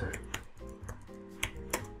ingredients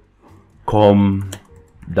come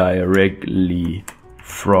directly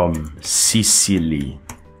from Sicily,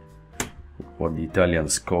 what the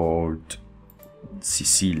Italians called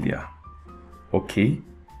Sicilia. Okay,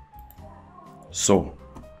 so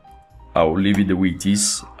I'll leave it the way it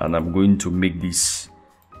is, and I'm going to make this.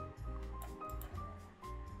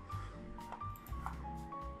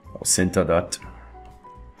 I'll center that,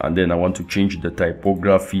 and then I want to change the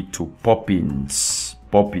typography to Poppins.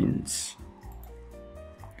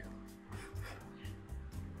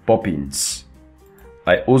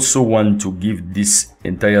 I also want to give this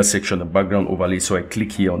entire section a background overlay, so I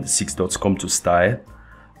click here on the 6 dots, come to style,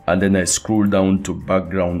 and then I scroll down to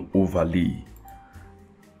background overlay.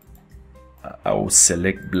 I will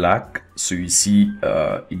select black, so you see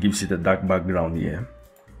it gives it a dark background here.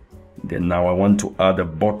 Then now I want to add a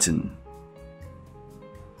button.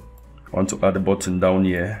 I want to add a button down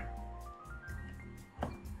here.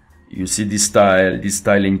 You see this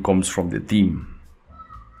styling comes from the theme.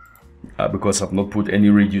 Because I've not put any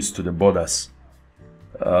radius to the borders.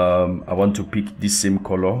 I want to pick this same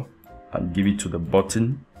color and give it to the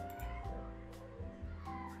button.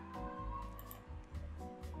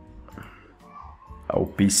 I'll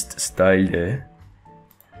paste style there.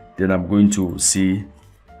 Then I'm going to say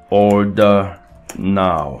order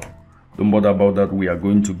now. Don't bother about that. We are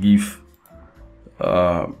going to give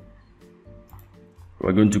we're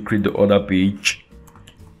going to create the order page.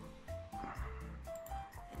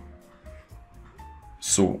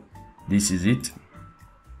 So this is it.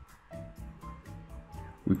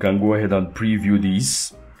 We can go ahead and preview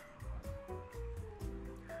this.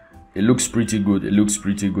 It looks pretty good. It looks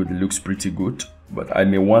pretty good. It looks pretty good. But I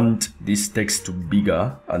may want this text to be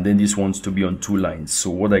bigger, and then this wants to be on 2 lines. So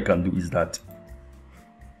what I can do is that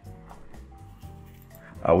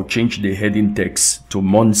I will change the heading text to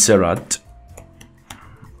Montserrat.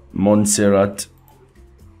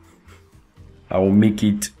 I will make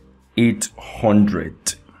it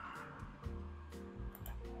 800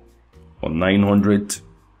 or 900.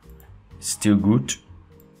 Still good.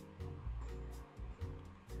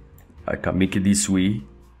 I can make it this way.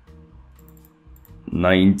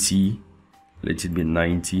 90, let it be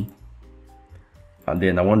 90. And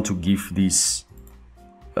then I want to give this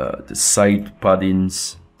the side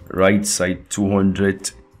paddings, right side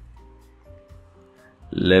 200,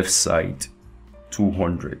 left side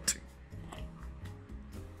 200.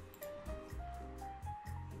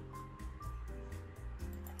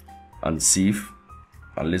 And save,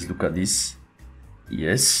 and let's look at this.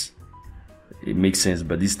 Yes, it makes sense,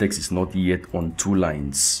 but this text is not yet on 2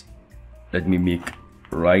 lines. Let me make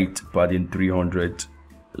right padding 300,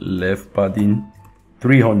 left padding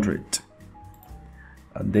 300,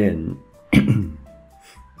 and then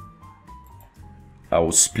I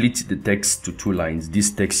will split the text to 2 lines, this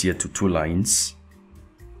text here to 2 lines,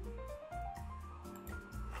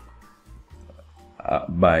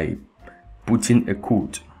 by putting a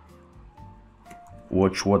code.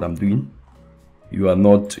 Watch what I'm doing. You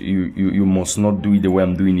must not do it the way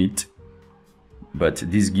I'm doing it, but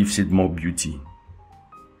this gives it more beauty.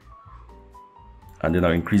 And then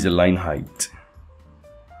I'll increase the line height.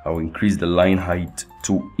 I'll increase the line height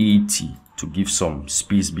to 80 to give some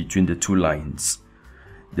space between the 2 lines.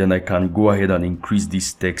 Then I can go ahead and increase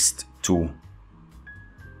this text to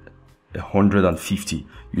 150.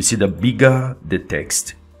 You see, the bigger the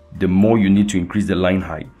text, the more you need to increase the line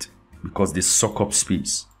height, because they suck up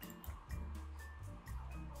space.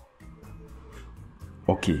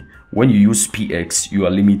 Okay, when you use PX, you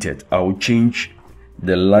are limited. I will change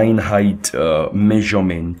the line height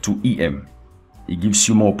measurement to EM. It gives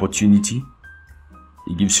you more opportunity.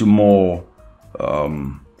 It gives you more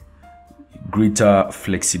greater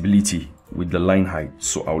flexibility with the line height.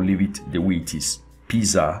 So I'll leave it the way it is.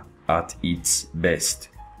 Pizza at its best.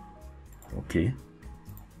 Okay,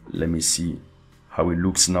 let me see how it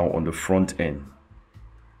looks now on the front end.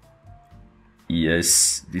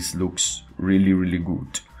 Yes, this looks really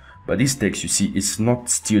good, But this text, you see, it's not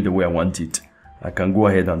still the way I want it. I can go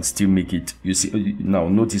ahead and still make it. You see, now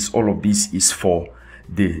notice all of this is for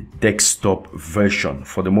the desktop version.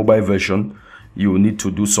 For the mobile version, you will need to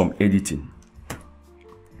do some editing.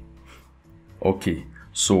 Okay,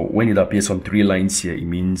 so when it appears on 3 lines here, it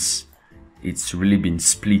means it's really been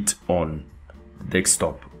split on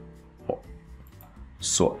desktop.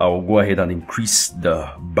 So I'll go ahead and increase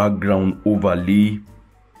the background overlay.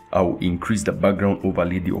 I'll increase the background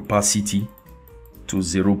overlay, the opacity to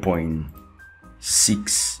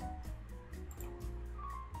 0.6.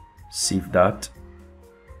 Save that.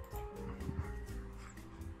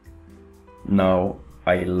 Now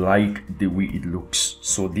I like the way it looks.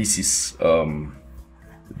 So this is the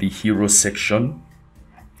hero section.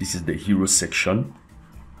 This is the hero section,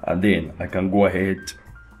 and then I can go ahead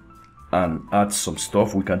and add some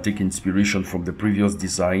stuff. We can take inspiration from the previous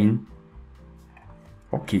design.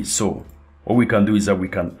 Okay, so what we can do is that we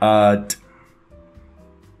can add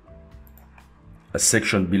a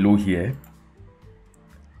section below here,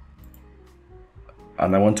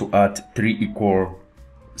 and I want to add 3 equal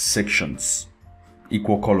sections,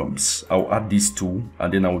 equal columns. I'll add these 2,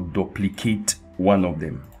 and then I'll duplicate one of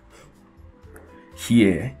them.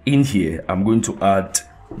 Here, in here, I'm going to add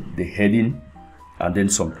the heading and then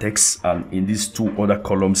some text, and in these 2 other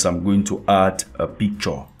columns I'm going to add a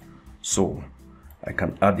picture. So I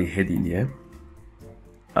can add the heading here,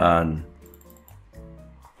 and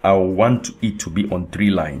I want it to be on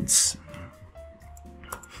 3 lines.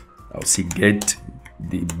 I'll say get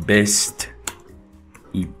the best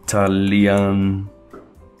Italian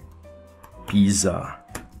pizza.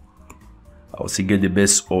 I'll say get the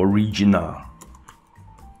best original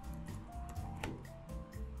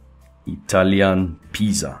Italian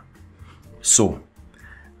pizza. So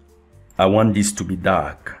I want this to be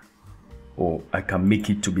dark, or I can make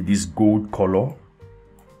it to be this gold color,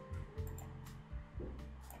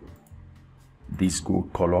 this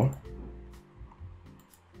gold color.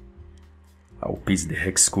 I'll paste the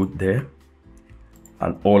hex code there,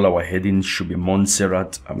 and all our headings should be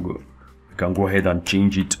Montserrat. We can go ahead and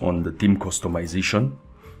change it on the theme customization,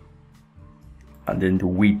 and then the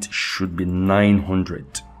weight should be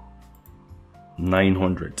 900.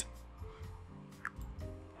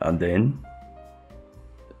 And then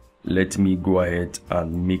let me go ahead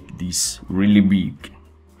and make this really big.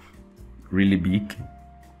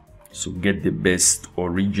 So get the best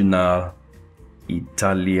original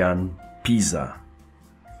Italian pizza.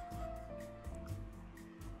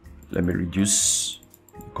 Let me reduce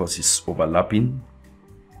because it's overlapping,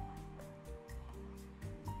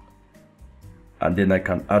 and then I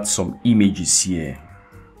can add some images here.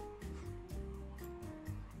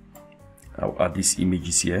 I'll add these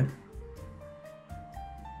images here,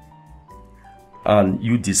 and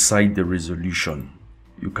you decide the resolution.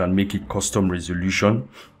 You can make it custom resolution.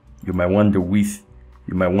 You might want the width,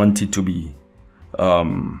 you might want it to be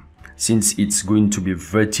since it's going to be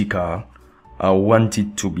vertical, I want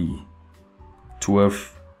it to be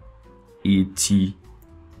 1280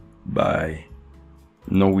 by,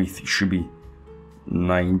 no width, it should be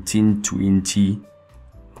 1920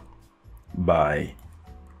 by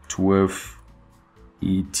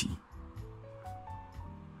 1280.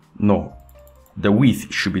 No, the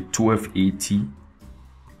width should be 1280,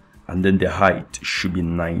 and then the height should be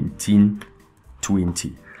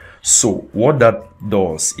 1920. So what that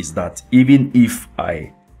does is that even if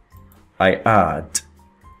I add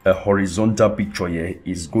a horizontal picture here,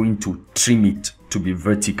 is going to trim it to be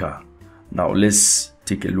vertical. Now let's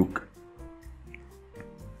take a look.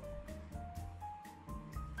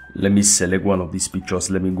 Let me select one of these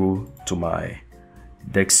pictures. Let me go to my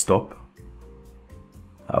desktop.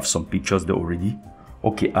 I have some pictures there already.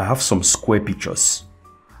 Okay, I have some square pictures.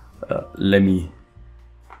 Let me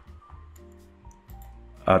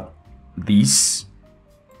add these,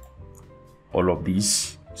 all of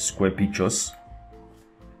these square pictures,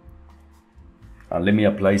 and let me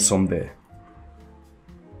apply some there.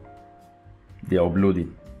 They are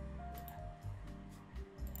uploading.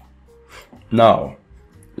 Now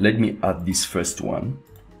let me add this first one.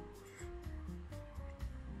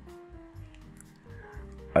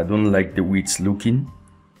 I don't like the way it's looking.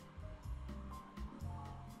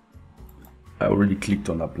 I already clicked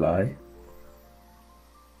on apply.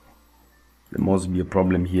 There must be a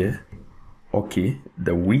problem here. Okay,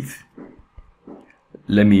 the width,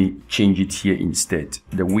 let me change it here instead.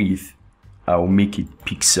 The width, I'll make it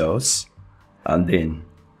pixels, and then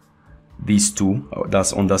these 2,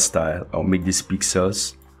 that's under style, I'll make this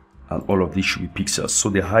pixels, and all of this should be pixels. So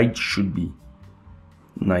the height should be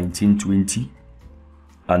 1920,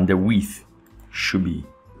 and the width should be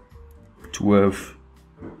 1280.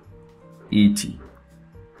 80.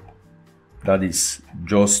 That is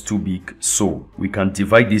just too big. So we can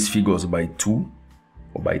divide these figures by 2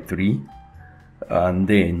 or by 3, and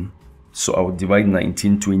then so I'll divide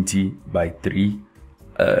 1920 by 3,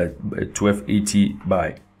 1280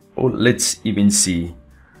 by, or let's even say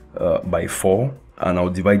by 4, and I'll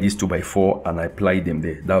divide these two by 4 and apply them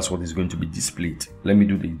there. That's what is going to be displayed. Let me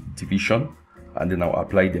do the division and then I'll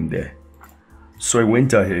apply them there. So I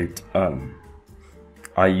went ahead and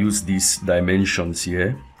I used these dimensions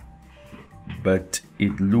here, but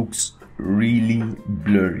it looks really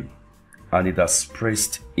blurry and it has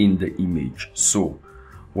pressed in the image. So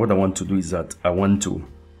what I want to do is that I want to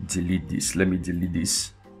delete this. Let me delete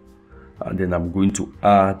this, and then I'm going to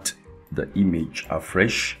add the image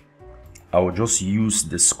afresh. I'll just use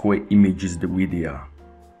the square images the way they are.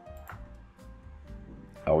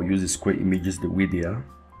 I'll use the square images the way they are.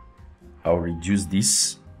 I'll reduce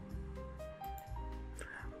this.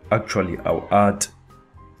 Actually, I'll add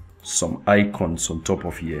some icons on top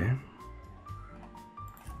of here.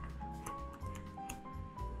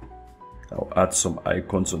 I'll add some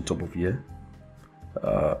icons on top of here.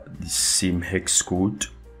 The same hex code.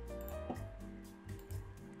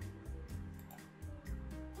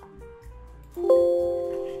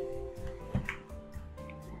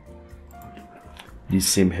 This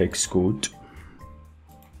same hex code.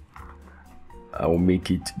 I will make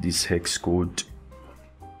it this hex code,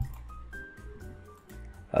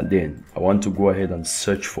 and then I want to go ahead and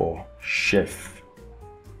search for chef.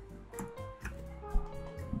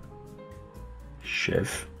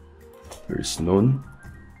 Chef, there is none.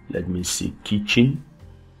 Let me see kitchen.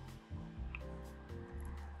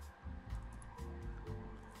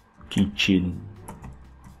 Kitchen.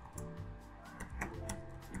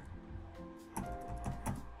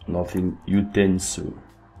 Nothing. Utensil.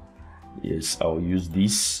 Yes, I'll use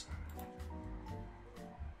this,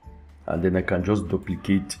 and then I can just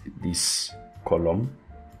duplicate this column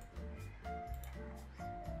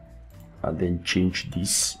and then change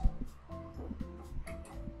this,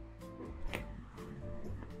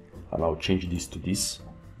 and I'll change this to this,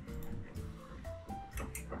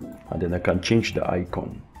 and then I can change the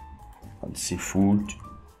icon and say food.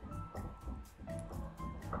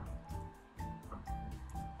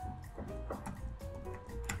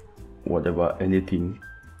 Whatever, anything,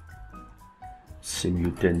 same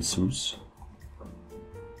utensils,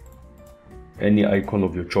 any icon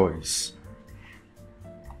of your choice.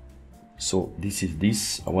 So this is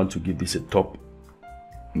this. I want to give this a top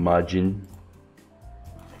margin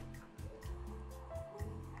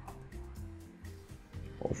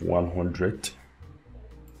of 100.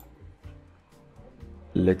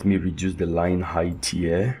 Let me reduce the line height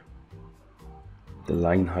here. The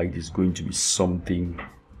line height is going to be something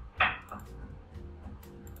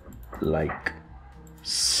like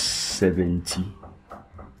 70,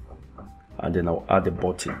 and then I'll add a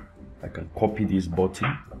button. I can copy this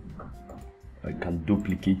button, I can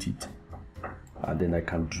duplicate it, and then I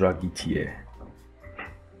can drag it here.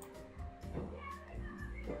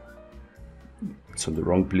 It's on the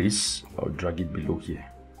wrong place. I'll drag it below here.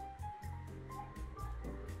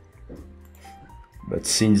 But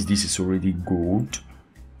since this is already gold,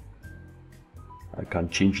 I can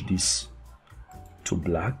change this to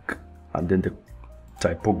black, and then the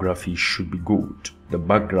typography should be gold. The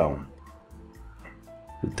background,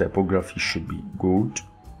 the typography should be gold,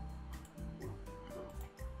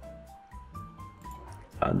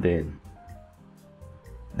 and then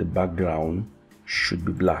the background should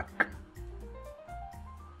be black.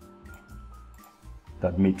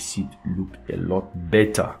 That makes it look a lot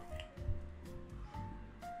better.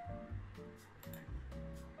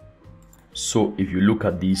 So if you look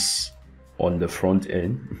at this on the front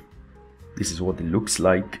end, this is what it looks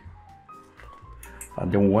like.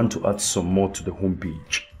 And then we want to add some more to the home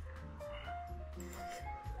page.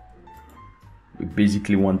 We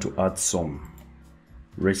basically want to add some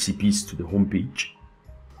recipes to the home page.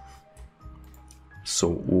 So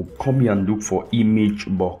we'll come here and look for image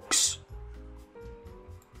box.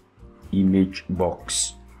 Image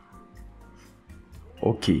box.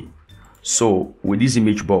 Okay, so with this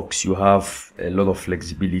image box, you have a lot of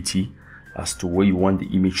flexibility as to where you want the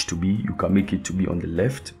image to be. You can make it to be on the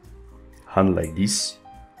left hand like this,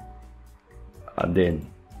 and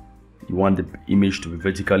then you want the image to be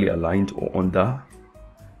vertically aligned or under.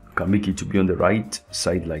 You can make it to be on the right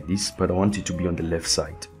side like this, but I want it to be on the left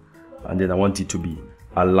side, and then I want it to be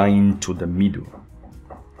aligned to the middle,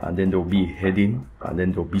 and then there will be a heading, and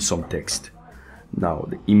then there will be some text. Now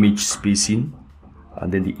the image spacing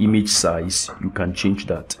and then the image size, you can change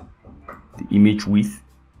that. The image width,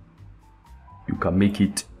 you can make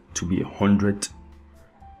it to be 100,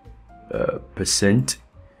 percent.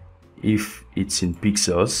 If it's in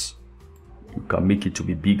pixels, you can make it to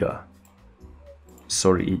be bigger.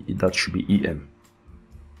 Sorry, that should be EM.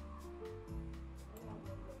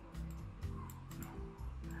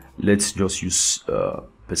 Let's just use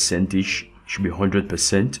percentage. It should be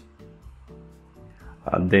 100%.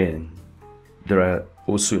 And then there are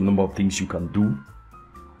also a number of things you can do.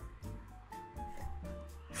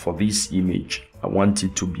 For this image, I want to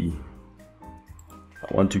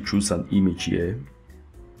choose an image here,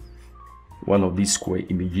 one of these square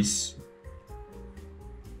images.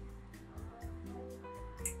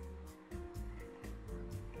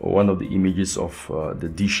 Or one of the images of the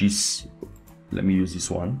dishes. Let me use this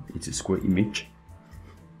one. It's a square image.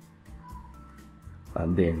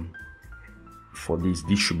 And then for this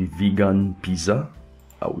should be vegan pizza.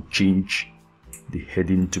 I will change the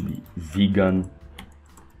heading to be vegan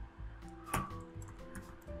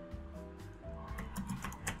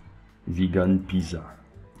pizza.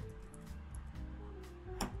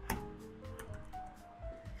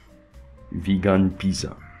 Vegan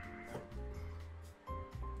pizza.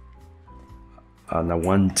 And I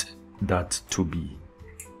want that to be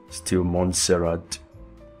still Montserrat.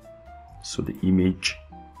 So the image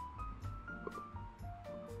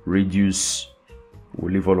radius,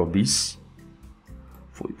 we'll leave all of this.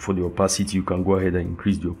 For the opacity, you can go ahead and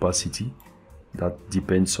increase the opacity. That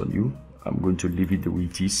depends on you. I'm going to leave it the way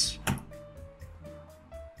it is.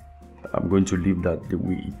 I'm going to leave that the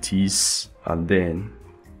way it is, and then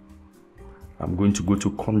I'm going to go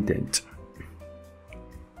to content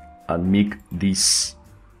and make this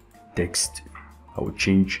text. I will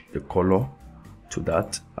change the color to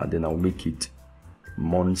that, and then I'll make it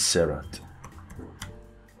Montserrat.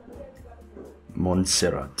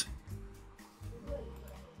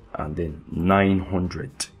 And then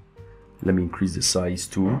 900. Let me increase the size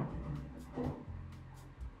too.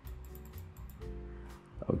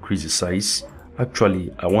 I'll increase the size.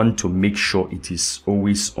 Actually, I want to make sure it is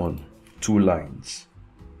always on 2 lines,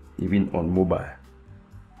 even on mobile.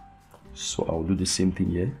 So I'll do the same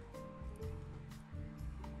thing here.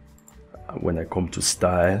 When I come to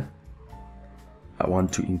style, I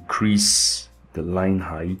want to increase the line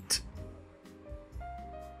height.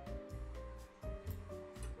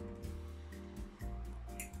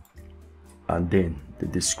 And then the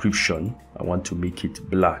description, I want to make it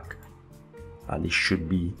black, and it should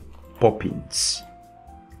be Poppins,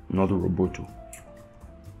 not Roboto.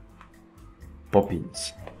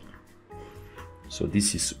 Poppins. So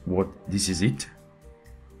this is it.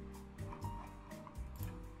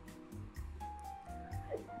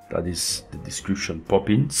 That is the description,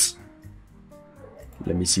 Poppins.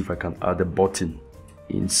 Let me see if I can add a button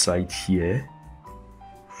inside here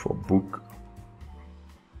for book.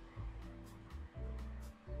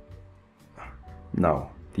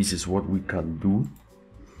 Now, this is what we can do.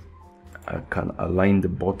 I can align the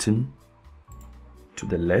button to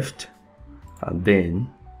the left, and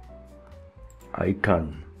then I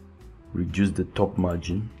can reduce the top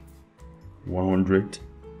margin 100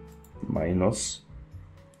 minus.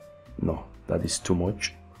 No, that is too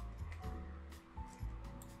much.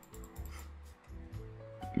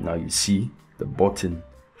 Now you see the button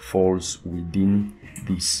falls within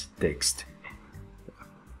this text.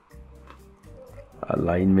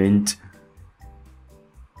 Alignment.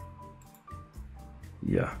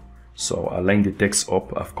 Yeah, so I'll align the text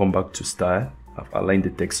up. I've come back to style. I've aligned the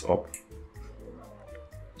text up.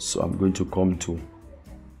 So I'm going to come to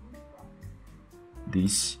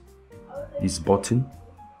this button.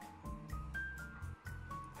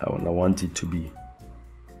 I want it to be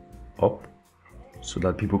up so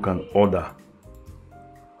that people can order.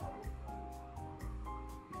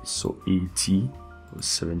 So 80 or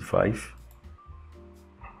 75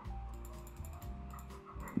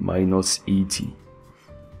 minus 80,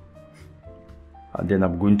 and then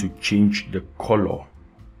I'm going to change the color.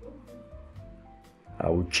 I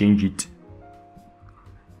will change it,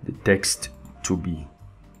 the text, to be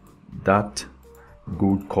that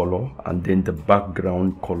gold color, and then the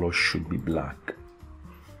background color should be black.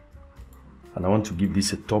 And I want to give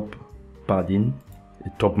this a top padding, a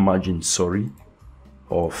top margin, sorry,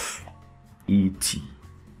 of 80.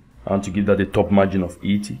 I want to give that a top margin of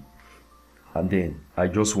 80. And then I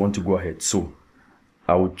just want to go ahead. So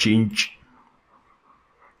I will change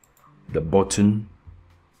the button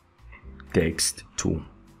text to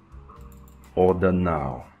order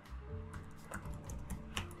now.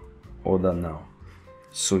 Order now.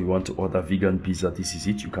 So you want to order vegan pizza, this is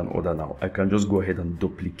it. You can order now. I can just go ahead and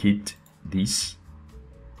duplicate this.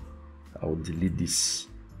 I will delete this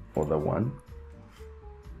other one.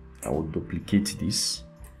 I will duplicate this,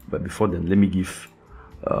 but before then, let me give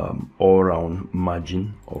all round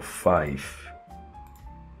margin of 5,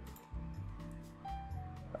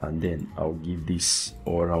 and then I'll give this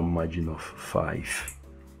all round margin of 5.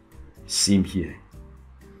 Same here.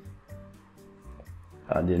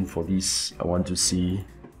 And then for this, I want to see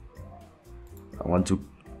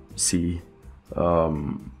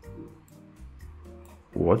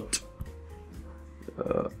what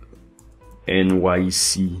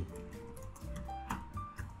NYC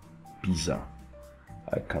pizza.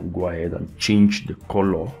 I can go ahead and change the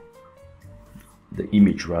color, the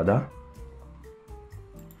image rather,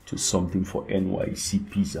 to something for NYC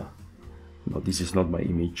pizza. No, this is not my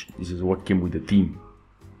image. This is what came with the theme.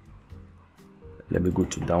 Let me go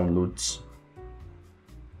to downloads.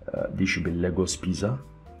 This should be Lagos pizza,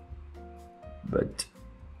 but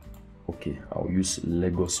okay, I'll use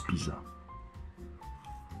Lagos pizza.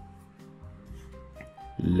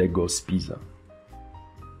 Lagos pizza.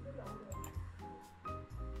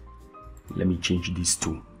 Let me change this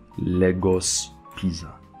to Lagos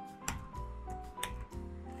pizza.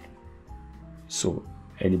 So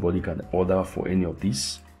anybody can order for any of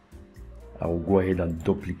these. I will go ahead and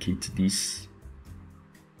duplicate this.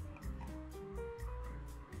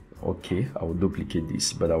 Okay, I will duplicate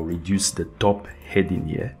this, but I'll reduce the top heading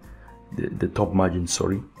here, the top margin,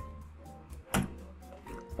 sorry,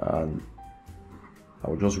 and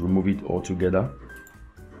I'll just remove it all together,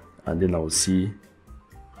 and then I'll see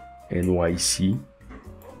NYC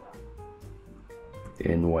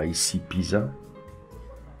pizza,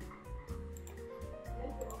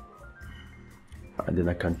 and then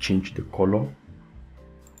I can change the color,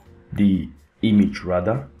 the image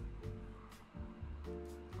rather.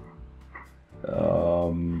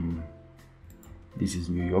 This is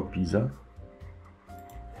New York pizza.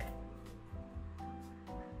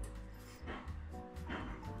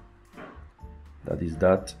 That is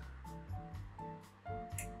that.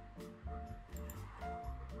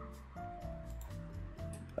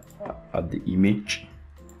 Add the image.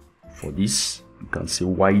 For this, you can say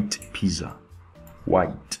white pizza.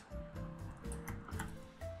 White.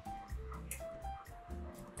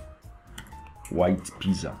 White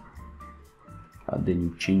pizza. And then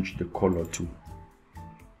you change the color to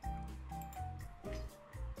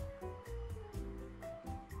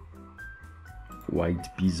white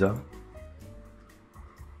pizza.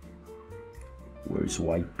 Where is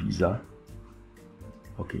white pizza?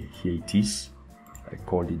 Okay, here it is. I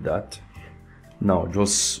called it that. Now,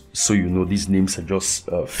 just so you know, these names are just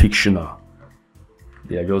fictional.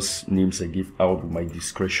 They are just names I give out with my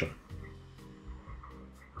discretion.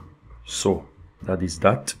 So that is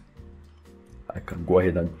that. I can go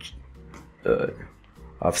ahead and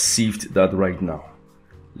I've saved that right now.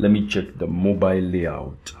 Let me check the mobile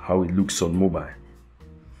layout, how it looks on mobile.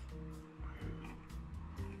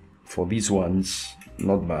 For these ones,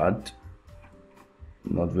 not bad,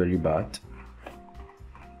 not very bad.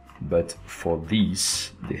 But for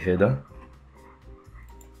these, the header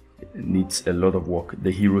needs a lot of work,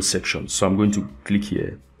 the hero section. So I'm going to click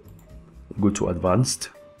here, go to advanced,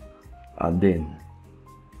 and then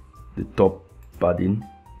the top padding,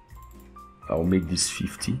 I'll make this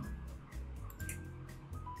 50.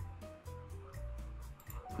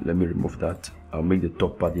 Let me remove that. I'll make the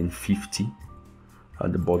top padding 50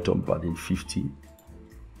 and the bottom padding 50.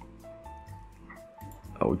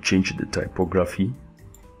 I'll change the typography.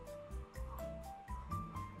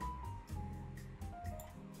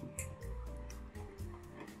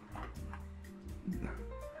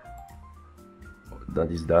 That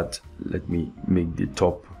is that. Let me make the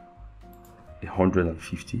top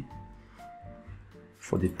 150.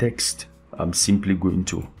 For the text, I'm simply going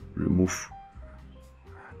to remove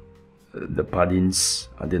the paddings,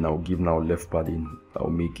 and then I'll give now left padding. I'll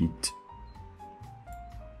make it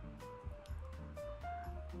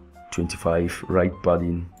 25, right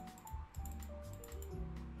padding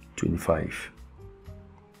 25.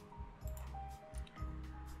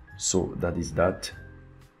 So that is that.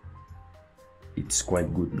 It's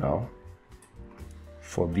quite good now.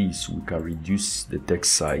 For this, we can reduce the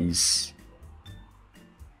text size.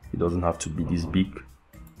 It doesn't have to be this big.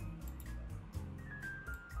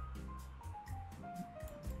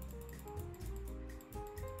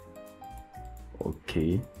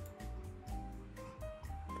 Okay,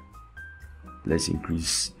 let's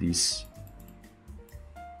increase this.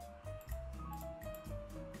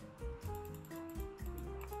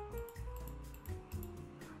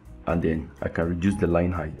 And then I can reduce the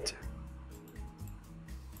line height.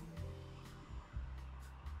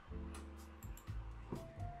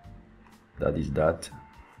 That is that.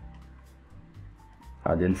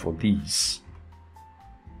 And then for these,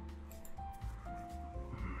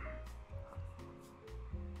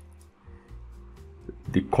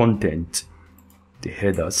 the content, the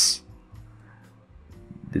headers,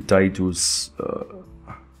 the titles.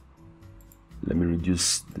 Let me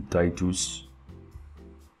reduce the titles.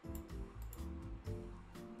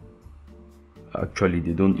 Actually,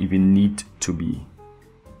 they don't even need to be.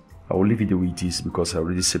 I will leave it the way it is because I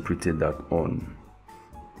already separated that on.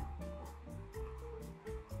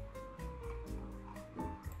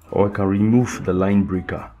 Or I can remove the line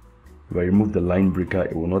breaker. If I remove the line breaker,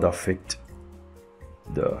 it will not affect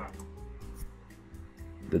the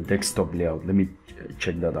desktop layout. Let me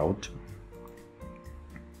check that out.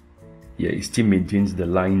 Yeah, it still maintains the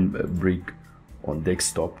line break on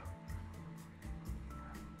desktop.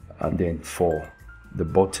 And then for the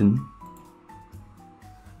button,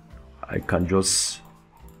 I can just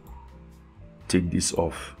take this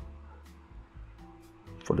off.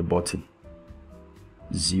 For the button,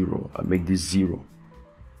 0. I make this 0.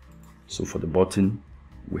 So for the button,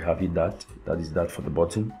 we have it that is that for the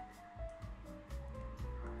button.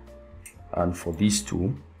 And for these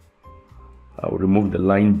two, I will remove the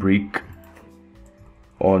line break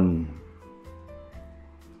on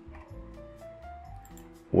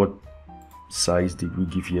what size did we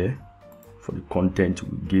give here. For the content,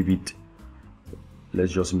 we gave it,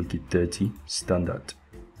 let's just make it 30 standard.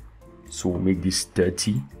 So we'll make this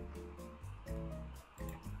 30.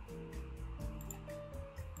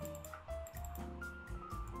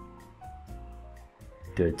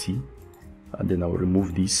 And then I'll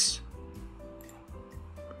remove this.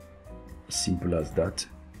 Simple as that.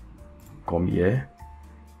 Come here,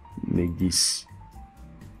 make this,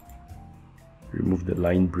 remove the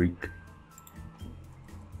line break,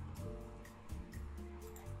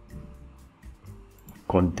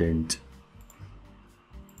 content,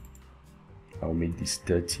 I'll make this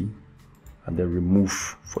 30, and then remove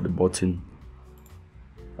for the button.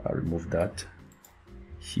 I'll remove that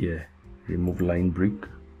here, remove line break.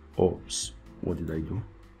 Oops, what did I do?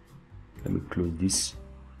 Let me close this.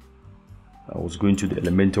 I was going to the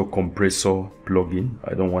Elementor compressor plugin.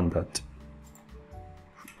 I don't want that.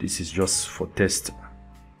 This is just for test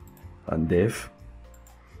and dev.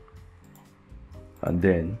 And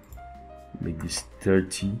then make this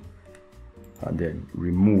 30 and then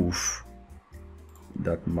remove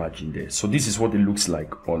that margin there. So this is what it looks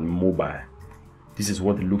like on mobile. This is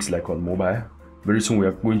what it looks like on mobile. Very soon we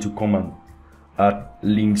are going to come and add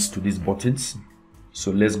links to these buttons.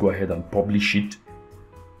 So let's go ahead and publish it.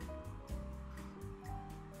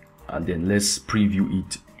 And then let's preview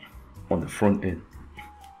it on the front end.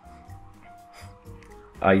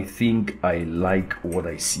 I think I like what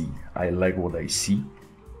I see. I like what I see.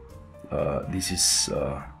 This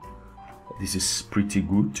is pretty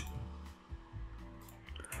good.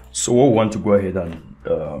 So what we want to go ahead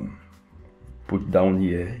and put down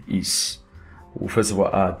here is, we'll first of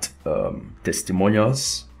all add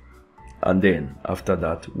testimonials, and then after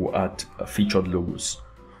that we'll add featured logos.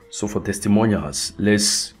 So for testimonials,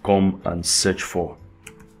 let's come and search for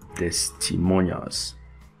testimonials.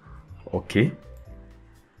 Okay,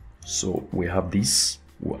 so we have this.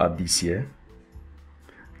 We'll add this here.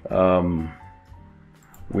 We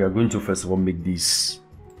are going to first of all make this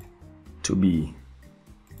to be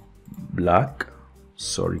black.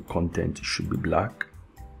 Sorry, content should be black.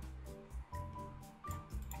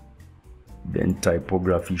 Then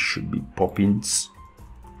typography should be Poppins.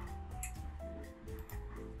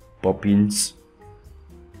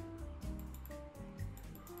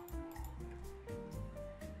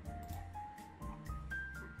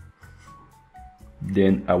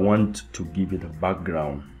 Then I want to give it a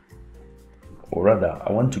background, or rather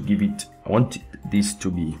I want this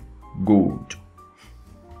to be gold.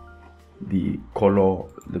 The color,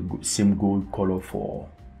 the same gold color for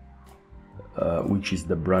which is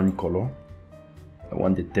the brand color. I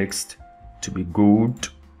want the text to be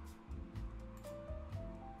gold.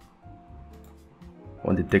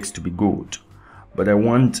 But I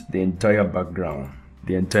want the entire background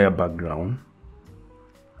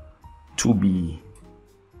to be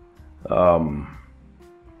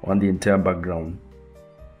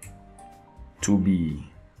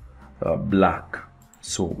black.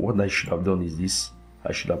 So what I should have done is this.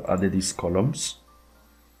 I should have added these columns,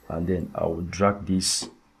 and then I will drag this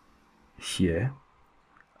here.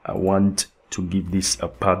 I want to give this a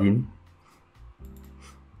padding.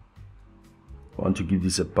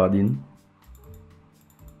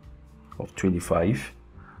 Of 25,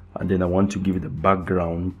 and then I want to give it a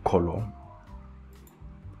background color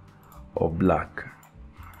of black,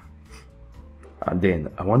 and then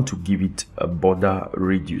I want to give it a border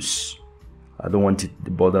radius. I don't want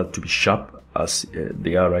the border to be sharp as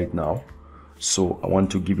they are right now, so I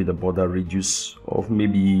want to give it a border radius of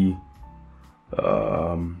maybe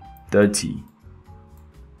 30.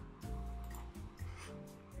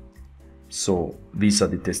 So these are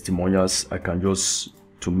the testimonials. I can just,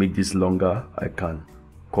 to make this longer, I can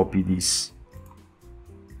copy this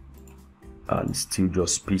and still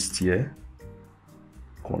just paste here,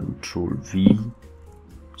 Control V.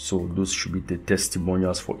 So those should be the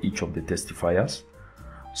testimonials for each of the testifiers.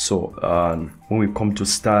 So when we come to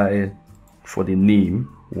style, for the name,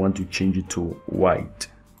 we want to change it to white,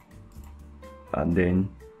 and then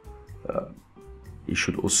it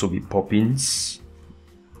should also be Poppins.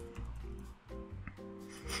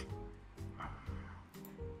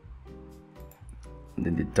 And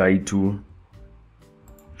then the title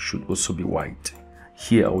should also be white.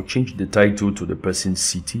 Here I will change the title to the person's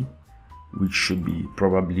city, which should be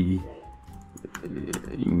probably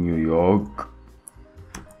New York.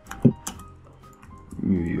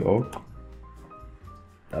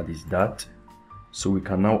 That is that. So we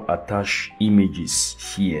can now attach images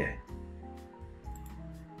here.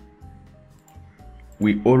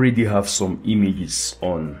 We already have some images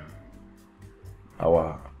on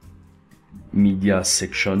our media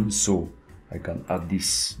section, so I can add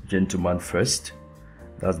this gentleman first.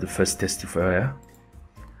 That's the first testifier,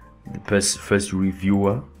 the first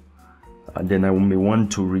reviewer, and then I may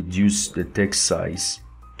want to reduce the text size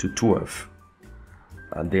to 12,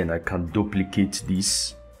 and then I can duplicate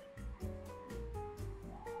this.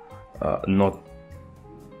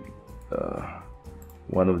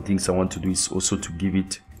 One of the things I want to do is also to give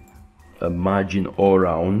it a margin all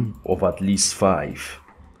around of at least 5,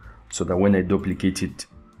 so that when I duplicate it,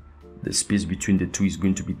 the space between the two is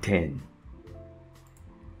going to be 10.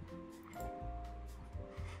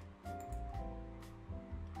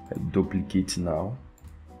 I duplicate now.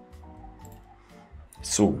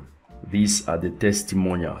 So these are the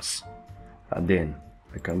testimonials, and then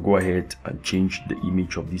I can go ahead and change the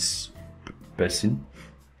image of this person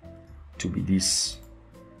to be this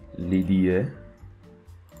lady here,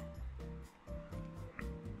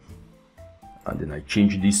 and then I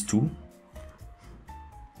change this to,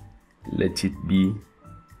 let it be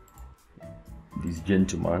this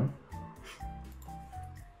gentleman,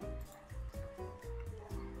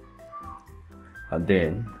 and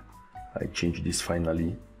then I change this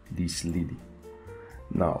finally, this lady.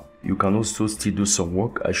 Now you can also still do some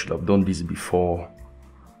work. I should have done this before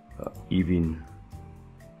even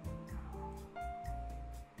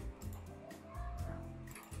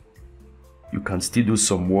you can still do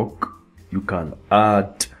some work. You can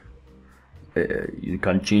add, you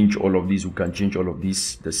can change all of these, you can change all of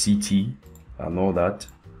this, the city and all that.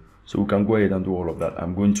 So we can go ahead and do all of that.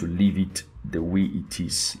 I'm going to leave it the way it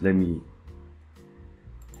is. Let me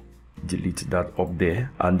delete that up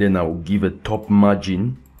there, and then I will give a top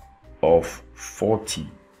margin of 40.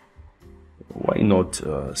 Why not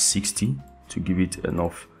 60 to give it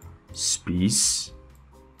enough space?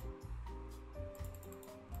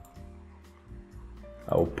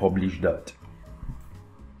 I will publish that.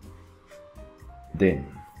 Then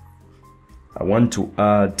I want to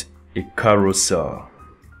add a carousel.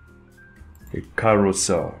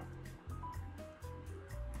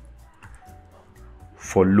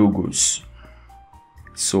 For logos.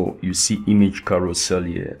 So you see image carousel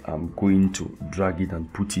here. I'm going to drag it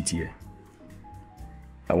and put it here.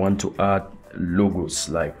 I want to add logos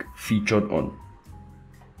like featured on.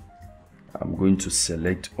 I'm going to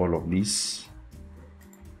select all of these.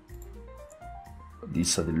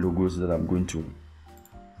 These are the logos that I'm going to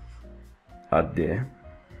add there.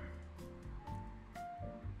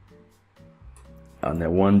 And I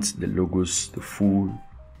want the logos, the full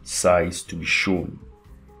size, to be shown.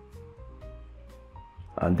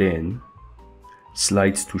 And then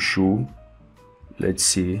slides to show, let's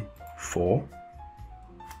say 4.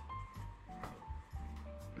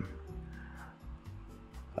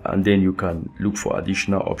 And then you can look for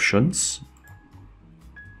additional options.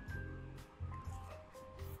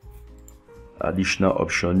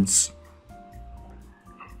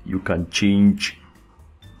 You can change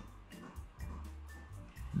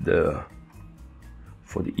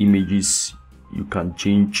for the images, you can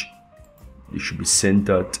change, they should be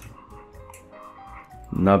centered,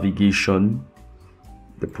 navigation,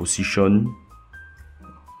 the position.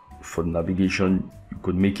 For navigation, you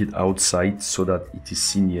could make it outside so that it is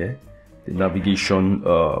seen here. The navigation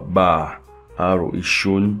bar arrow is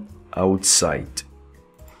shown outside.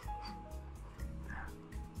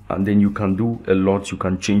 And then you can do a lot, you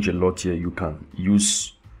can change a lot here. You can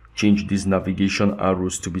change these navigation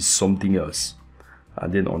arrows to be something else.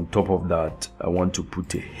 And then on top of that, I want to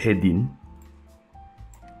put a heading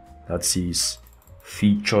that says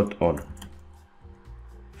featured on.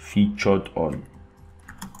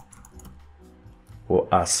 or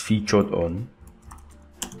as featured on.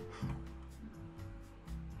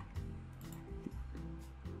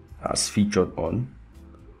 As featured on,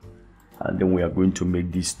 and then we are going to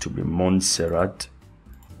make this to be Montserrat.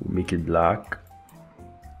 We'll make it black,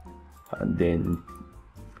 and then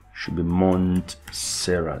should be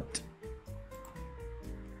Montserrat.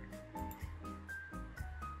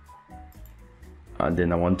 And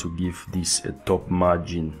then I want to give this a top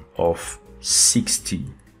margin of 60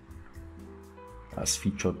 as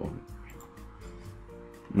featured on.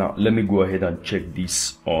 Now let me go ahead and check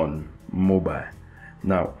this on mobile.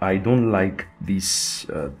 Now I don't like these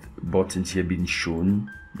buttons here being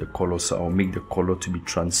shown, the color, so I'll make the color to be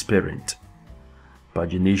transparent.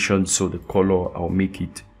 Pagination, so the color, I'll make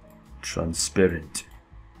it transparent.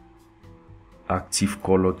 Active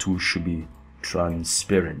color too should be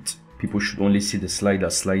transparent. People should only see the slider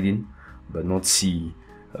sliding but not see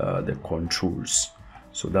the controls.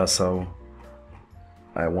 So that's how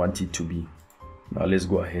I want it to be. Now let's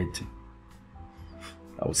go ahead.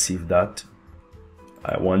 I'll save that.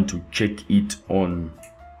 I want to check it on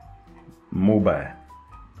mobile.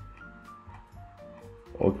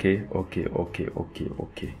 Okay.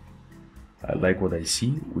 I like what I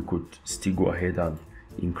see. We could still go ahead and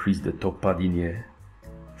increase the top padding here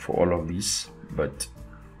for all of this, but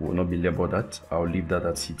we will not belabor that. I'll leave that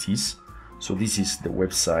as it is. So this is the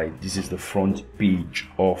website. This is the front page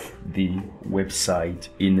of the website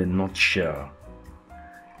in a nutshell.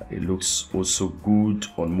 It looks also good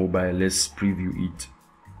on mobile. Let's preview it.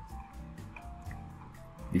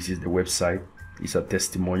 This is the website. These are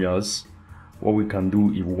testimonials. What we can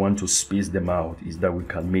do if we want to space them out is that we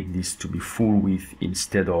can make this to be full width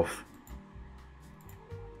instead of,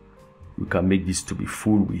 we can make this to be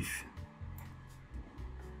full width.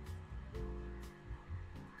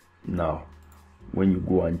 Now when you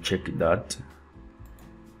go and check that,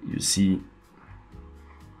 you see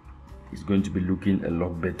it's going to be looking a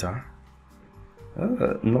lot better.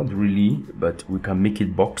 Not really, but we can make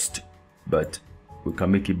it boxed, but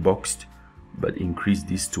increase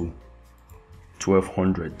this to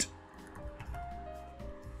 1200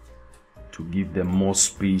 to give them more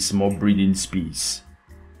space, more breathing space.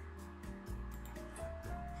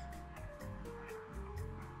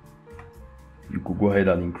 You could go ahead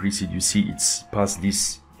and increase it. You see it's past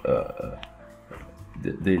this the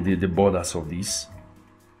borders of this.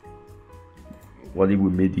 What if we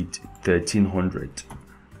made it 1300?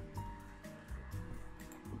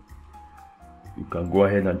 You can go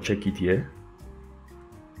ahead and check it here,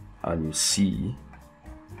 and you see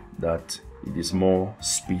that it is more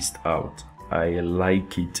spaced out. I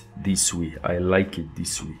like it this way.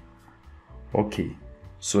 Okay,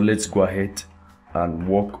 so let's go ahead and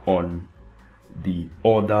work on the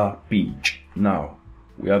other page. Now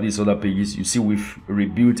we have these other pages. You see we've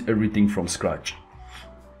rebuilt everything from scratch.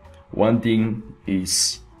 One thing we need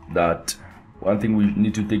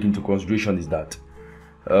to take into consideration is that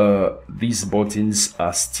these buttons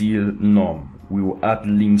are still none. We will add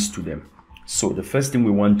links to them. So the first thing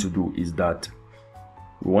we want to do is that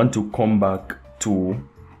we want to come back to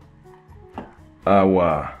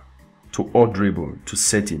Orderable, to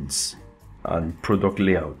settings and product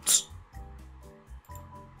layouts.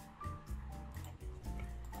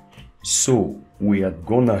 So we had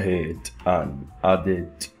gone ahead and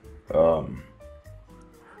added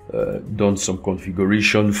done some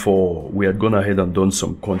configuration for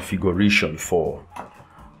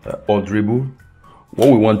Orderable. What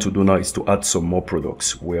we want to do now is to add some more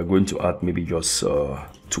products. We are going to add maybe just 2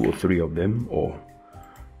 or 3 of them, or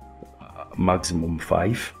maximum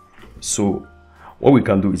 5. So what we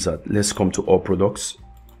can do is that let's come to all products.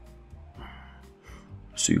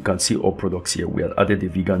 So you can see all products here. We have added a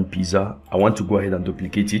vegan pizza. I want to go ahead and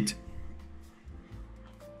duplicate it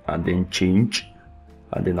and then change,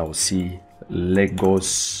 and then I'll see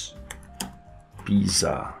Lagos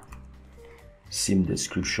pizza, same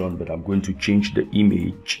description, but I'm going to change the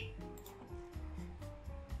image.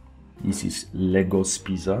 This is Lagos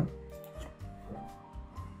pizza.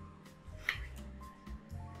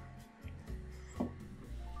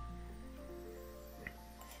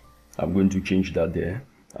 I'm going to change that there,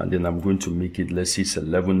 and then I'm going to make it, let's say it's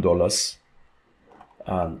 $11,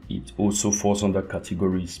 and it also falls under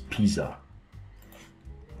categories pizza.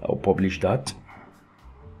 I'll publish that.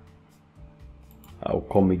 I'll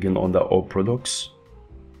come again under all products,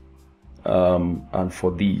 and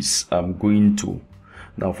for this I'm going to,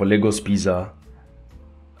 now for Lagos pizza,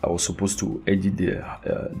 I was supposed to edit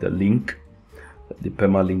the link, the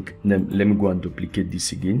permalink. Let me go and duplicate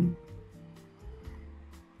this again,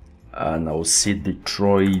 and I'll say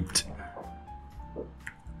Detroit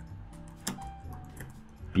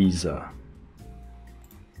pizza.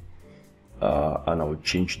 and I will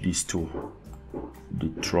change this to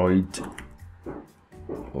Detroit.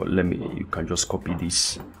 Or you can just copy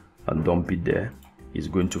this and dump it there. It's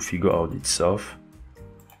going to figure out itself.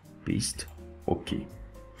 Paste. Okay,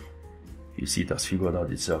 you see it has figured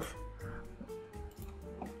out itself.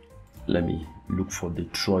 Let me look for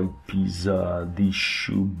Detroit pizza. This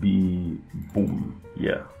should be, boom,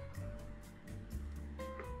 yeah.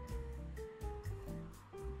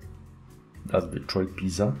 That's Detroit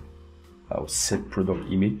pizza. I'll set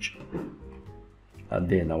product image, and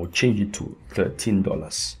then I'll change it to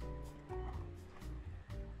 $13.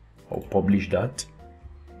 I'll publish that.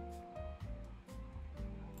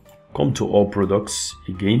 Come to all products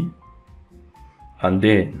again, and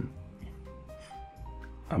then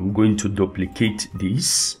I'm going to duplicate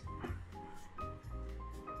this,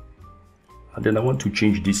 and then I want to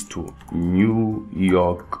change this to New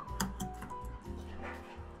York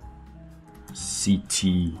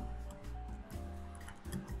City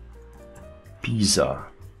pizza.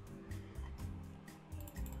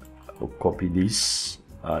 I'll copy this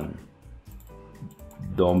and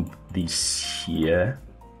dump this here.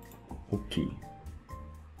 Okay,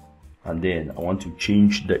 and then I want to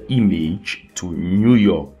change the image to New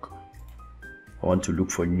York. I want to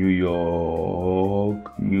look for New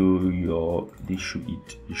York. This should be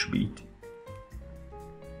it.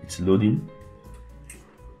 It's loading.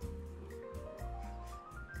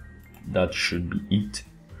 That should be it.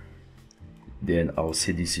 Then I'll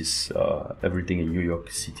say this is everything in New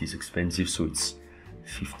York City is expensive, so it's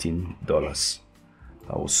 $15.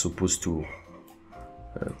 I was supposed to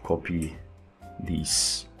copy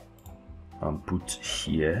this and put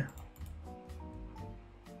here,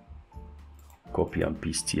 copy and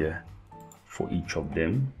paste here for each of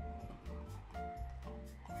them.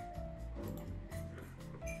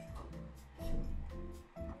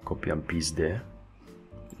 Copy and paste there.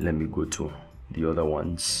 Let me go to the other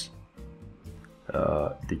ones.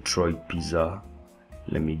 Detroit pizza,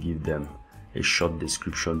 let me give them a short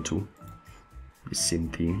description too. The same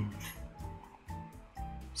thing.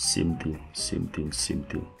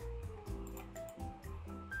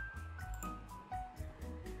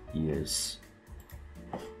 Yes,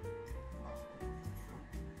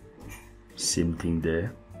 same thing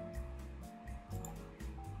there.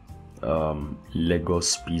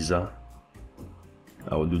 Lagos pizza,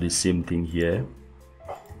 I will do the same thing here.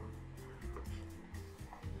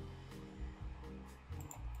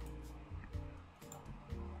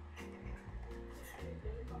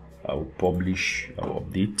 I will publish, I will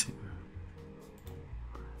update,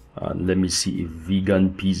 and let me see if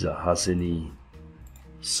vegan pizza has any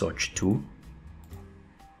such too.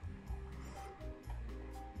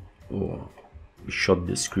 Oh, short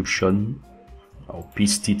description. I'll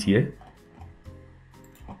paste it here.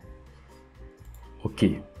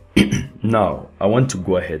 Okay. Now I want to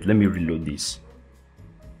go ahead. Let me reload this.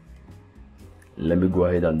 Let me go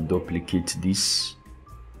ahead and duplicate this.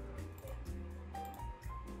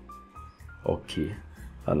 Okay,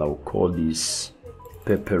 and I'll call this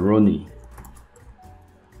pepperoni.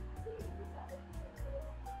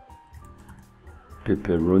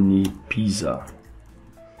 Pepperoni pizza.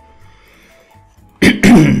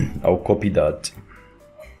 I'll copy that.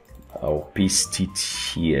 I'll paste it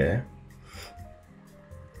here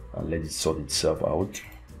and let it sort itself out.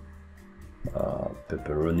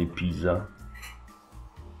 Pepperoni pizza.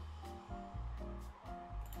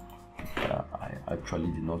 I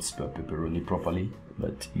actually did not spell pepperoni properly,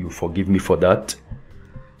 but you forgive me for that.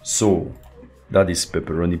 So that is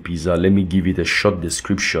pepperoni pizza. Let me give it a short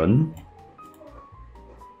description.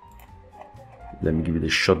 Let me give it a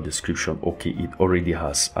short description. Okay, it already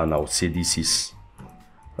has, and I'll say this is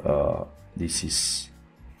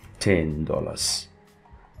 $10,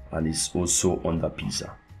 and it's also under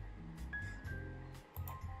pizza.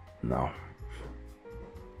 Now,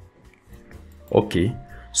 okay,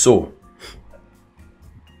 so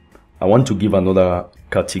I want to give another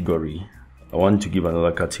category. I want to give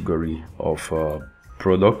another category of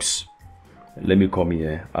products. Let me come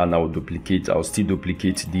here and I'll still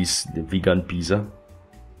duplicate this, the vegan pizza.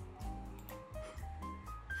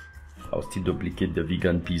 I'll still duplicate the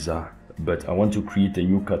vegan pizza, but I want to create a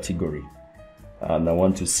new category, and I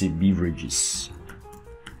want to say beverages.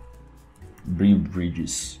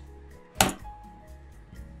 Beverages.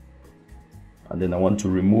 And then I want to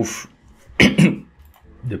remove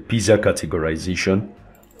the pizza categorization,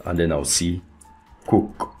 and then I'll see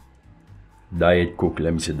Coke, Diet Coke.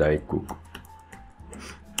 Let me say Diet Coke,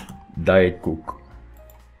 Diet Coke,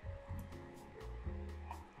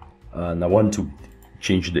 and I want to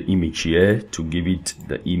change the image here to give it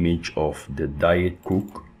the image of the Diet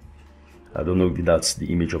Coke, I don't know if that's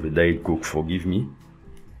the image of a Diet Coke, forgive me.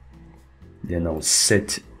 Then I'll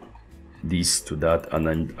set this to that, and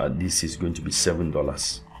then this is going to be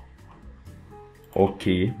 $7.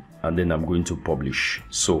 Okay, and then I'm going to publish.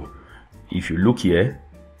 So if you look here,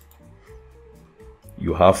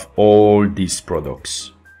 you have all these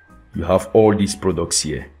products. You have all these products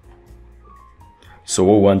here. So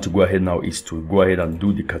what we want to go ahead now is to go ahead and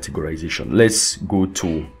do the categorization. Let's go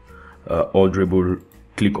to Orderable,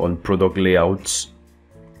 click on product layouts,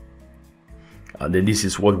 and then this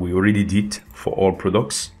is what we already did for all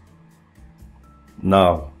products.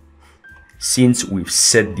 Now, since we've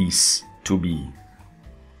set this to be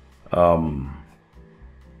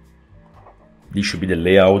this should be the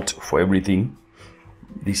layout for everything,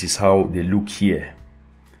 this is how they look here.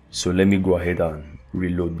 So let me go ahead and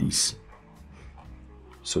reload this.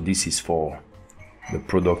 So this is for the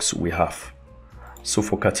products we have. So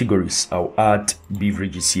for categories, I'll add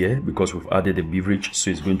beverages here because we've added a beverage,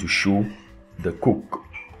 so it's going to show the Coke.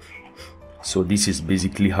 So this is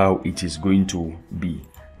basically how it is going to be.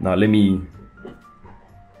 Now let me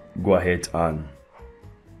go ahead and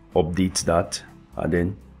update that, and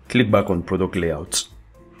then click back on product layouts.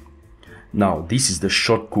 Now this is the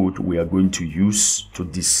shortcode we are going to use to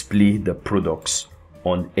display the products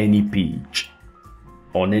on any page.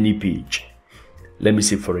 On any page. Let me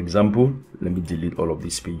say, for example, let me delete all of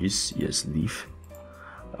these pages. Yes, leave.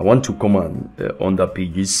 I want to come and under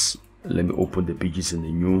pages, let me open the pages in a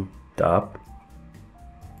new tab.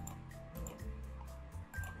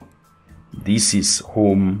 This is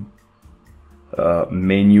home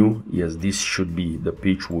menu. Yes, this should be the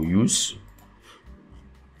page we'll use.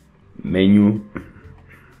 Menu.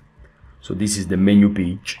 So this is the menu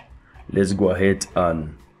page. Let's go ahead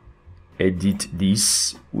and edit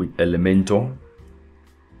this with Elementor.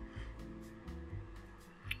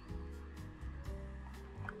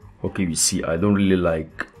 Okay, you see, I don't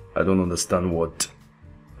understand what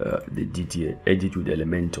they did here. Edit with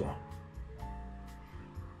Elementor.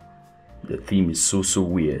 The theme is so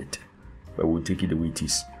weird, but we'll take it the way it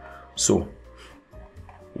is. So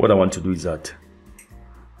what I want to do is that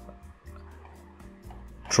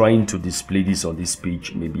trying to display this on this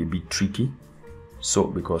page may be a bit tricky. So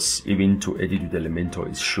because even to edit with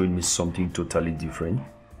Elementor is showing me something totally different.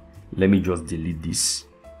 Let me just delete this,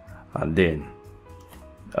 and then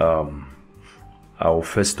I'll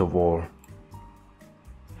first of all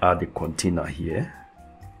add a container here.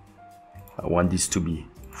 I want this to be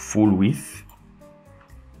full width.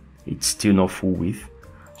 It's still not full width,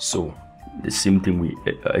 so the same thing we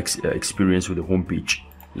experience with the home page.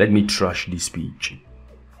 Let me trash this page,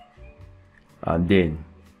 and then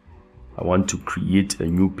I want to create a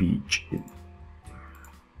new page.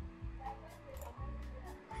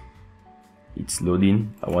 It's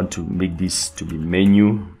loading. I want to make this to be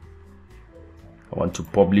menu. I want to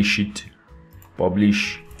publish it.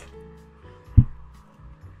 Publish.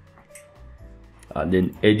 And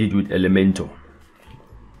then edit with Elementor.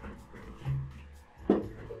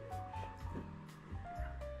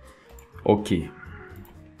 Okay.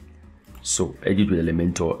 So edit with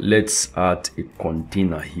Elementor. Let's add a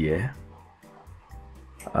container here.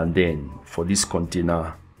 And then for this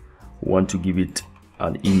container, we want to give it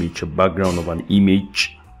an image, a background of an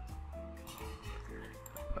image.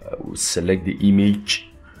 We'll select the image.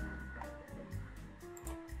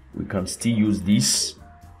 We can still use this,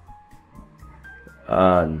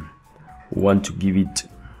 and we want to give it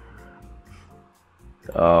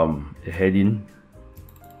a heading,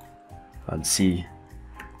 and say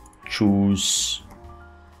choose,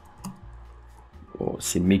 or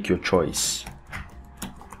say make your choice.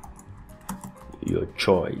 Your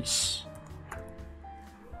choice.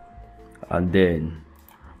 And then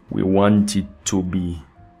we want it to be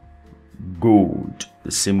gold,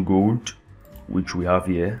 the same gold which we have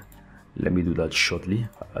here. Let me do that shortly.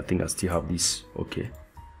 I think I still have this. Okay,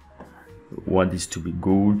 we want this to be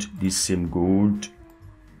gold, this same gold.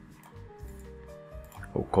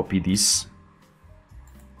 I'll copy this,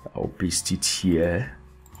 I'll paste it here,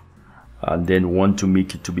 and then want to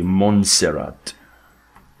make it to be Montserrat,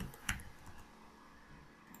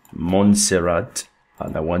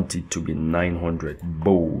 and I want it to be 900,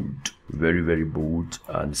 bold, very bold,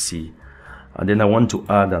 and see. And then I want to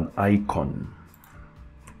add an icon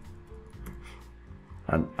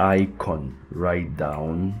right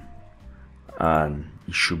down, and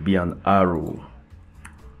it should be an arrow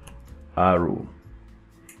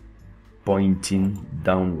pointing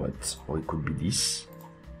downwards, or it could be this,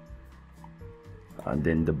 and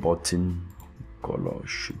then the button color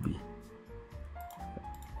should be,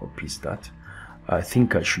 I'll paste that. I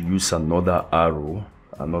think I should use another arrow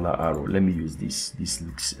another arrow. Let me use this. This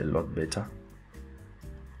looks a lot better.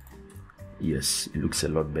 Yes, it looks a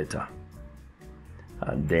lot better.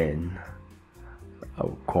 And then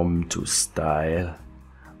I'll come to style,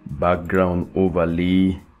 background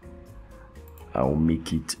overlay. I'll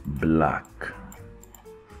make it black.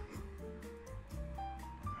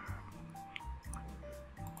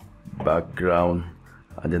 Background,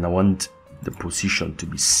 and then I want the position to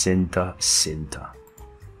be center.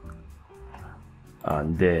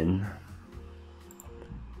 And then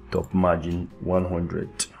top margin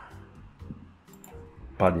 100.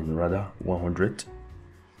 Padding rather 100.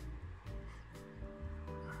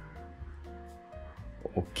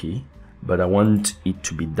 Okay, but I want it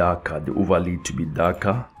to be darker, the overlay to be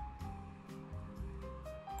darker.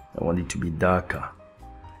 I want it to be darker.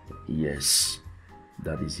 Yes,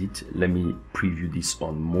 that is it. Let me preview this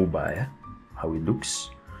on mobile, how it looks.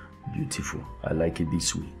 Beautiful. I like it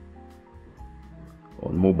this way.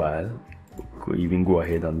 On mobile, could even go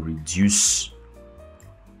ahead and reduce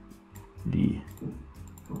the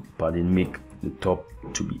padding, make the top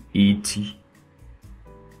to be 80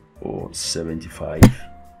 or 75,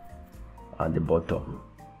 and the bottom,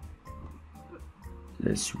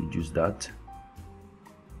 let's reduce that.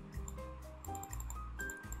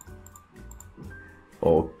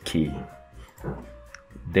 Okay,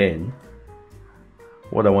 then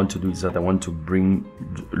what I want to do is that I want to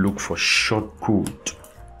look for shortcode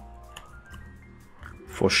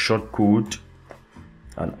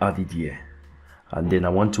and add it here. And then I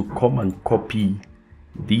want to come and copy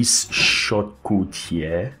this shortcode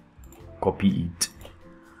here, copy it.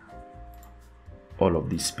 All of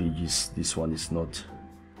these pages, this one is not,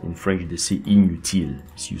 in French they say inutile,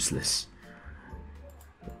 it's useless.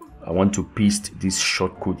 I want to paste this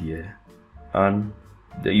shortcode here, and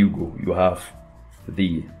there you go. You have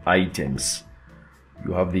the items,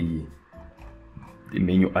 you have the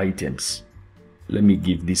menu items. Let me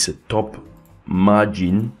give this a top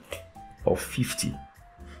margin of 50.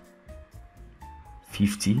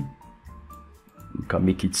 We can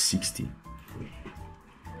make it 60.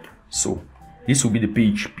 So this will be the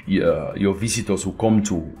page your visitors will come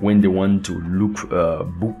to when they want to look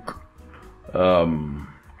book,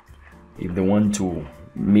 if they want to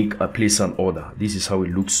place an order. This is how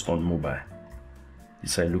it looks on mobile.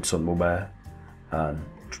 This is how it looks on mobile, and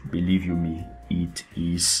believe you me, it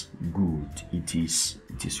is good. It is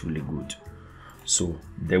really good. So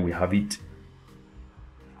there we have it.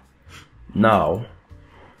 Now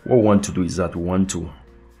what we want to do is that we want to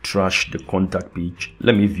trash the contact page.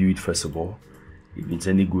 Let me view it first of all. If it's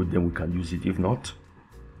any good, then we can use it. If not,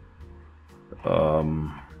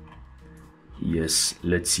 yes,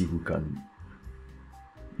 let's see if we can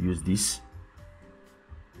use this.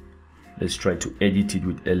 Let's try to edit it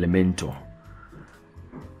with Elementor.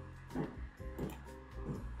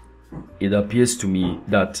 It appears to me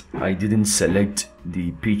that I didn't select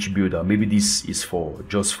the page builder. Maybe this is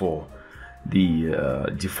just for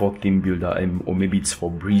the default theme builder, or maybe it's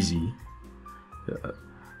for Breezy,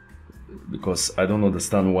 because I don't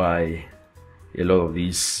understand why a lot of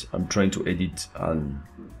these I'm trying to edit and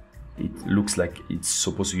it looks like it's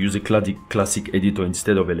supposed to use a classic editor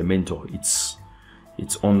instead of Elementor. It's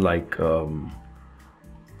unlike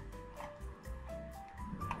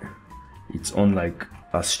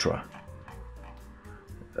Astra.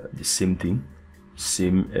 The same thing,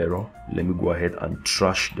 same error. Let me go ahead and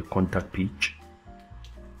trash the contact page,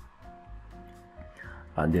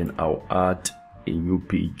 and then I'll add a new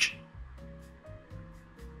page.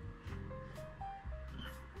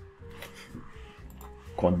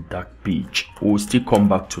 Contact page. We'll still come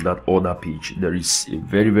back to that order page. There is a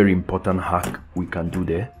very important hack we can do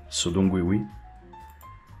there, so don't go away.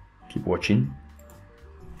 Keep watching.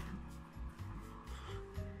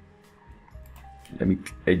 Let me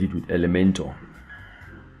edit with Elementor.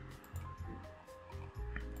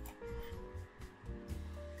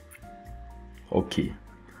 Okay,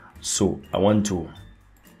 so I want to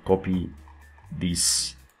copy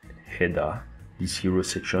this header, this hero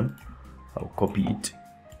section. I'll copy it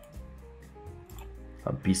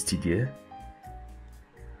and paste it here.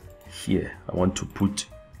 Here I want to put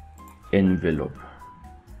envelope.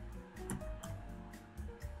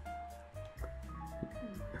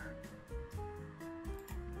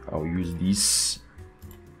 I'll use this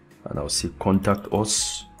and I'll say contact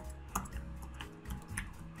us.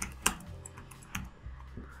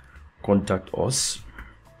 Contact us.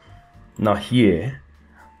 Now here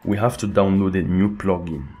we have to download a new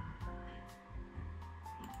plugin.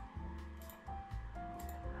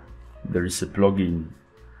 There is a plugin,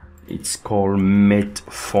 it's called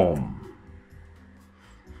Metform.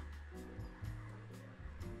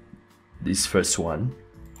 This first one,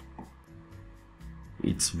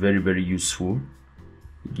 it's very, very useful.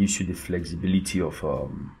 It gives you the flexibility of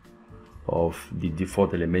the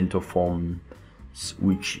default Elementor form,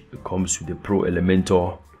 which comes with the Pro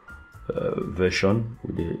Elementor version,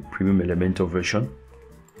 with the Premium Elementor version.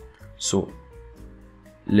 So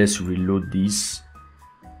let's reload this,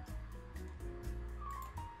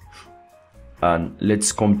 and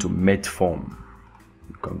let's come to Met Form.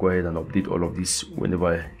 You can go ahead and update all of this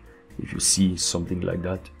whenever, if you see something like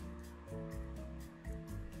that.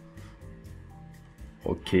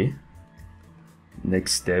 Okay,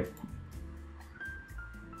 next step.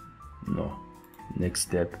 No, next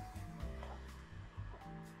step.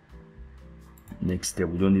 Next step,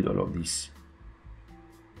 we don't need all of this.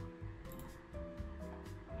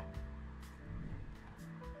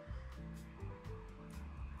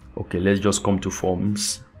 Okay, let's just come to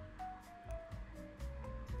forms.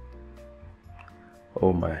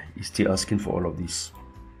 Oh my, it's still asking for all of this.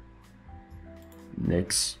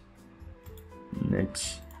 Next,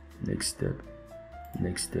 next, next step,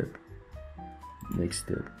 next step, next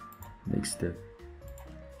step, next step.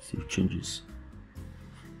 Save changes.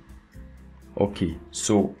 Okay,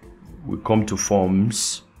 so we come to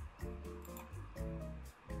forms.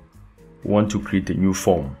 We want to create a new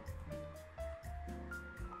form.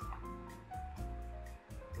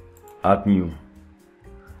 Add new,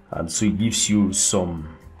 and so it gives you some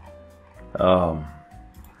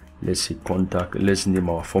let's say contact. Let's name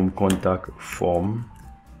our form contact form.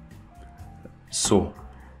 So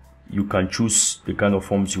you can choose the kind of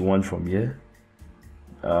forms you want from here.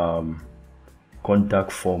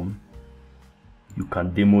 Contact form, you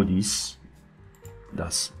can demo this.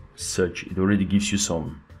 That's search. It already gives you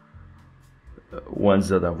some ones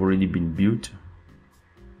that have already been built.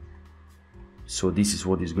 So this is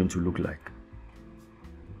what it's going to look like.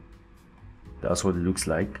 That's what it looks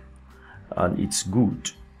like, and it's good.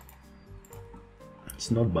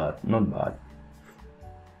 It's not bad, not bad.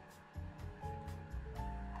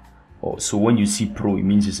 Oh, so when you see Pro, it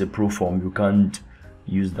means it's a Pro form. You can't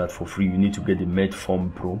use that for free. You need to get the Met Form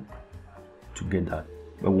Pro to get that.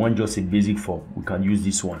 But one just a basic form, we can use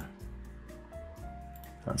this one.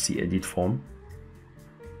 And see edit form.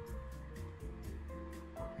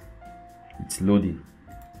 It's loading.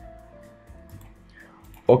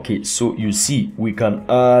 Okay, so you see we can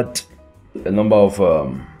add a number of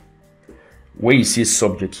where you see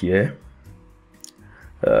subject here,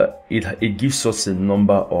 it gives us a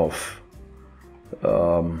number of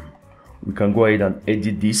we can go ahead and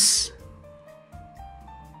edit this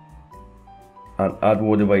and add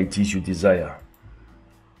whatever it is you desire.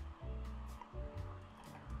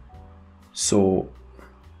 So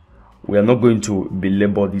we are not going to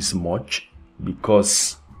belabor this much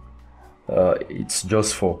because it's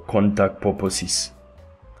just for contact purposes.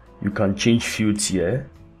 You can change fields here.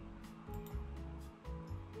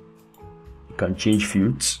 You can change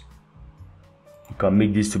fields. You can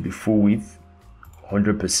make this to be full width,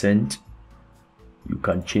 100%. You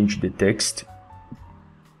can change the text.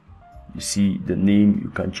 You see the name, you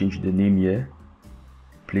can change the name here,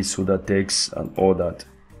 placeholder text and all that.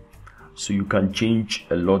 So you can change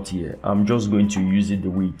a lot here. I'm just going to use it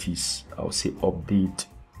the way it is. I'll say update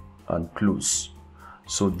and close.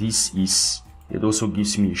 So this is, it also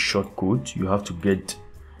gives me a shortcode. You have to get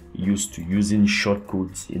used to using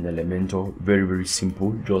shortcodes in Elementor. Very, very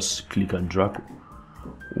simple. Just click and drag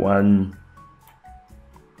one.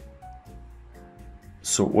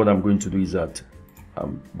 So what I'm going to do is that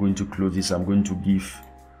I'm going to close this. I'm going to give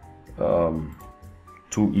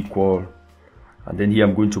 2 equal, and then here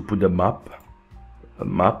I'm going to put the map, a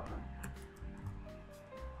map,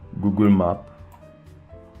 Google map,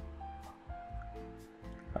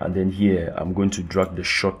 and then here I'm going to drag the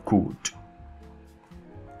shortcode.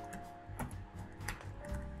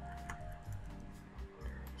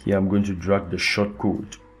 Here I'm going to drag the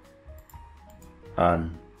shortcode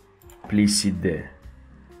and place it there.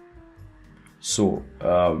 So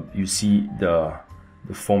you see the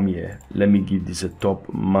form here. Let me give this a top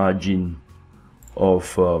margin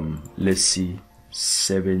of let's see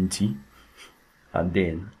 70, and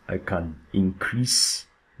then I can increase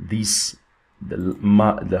this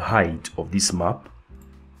the height of this map.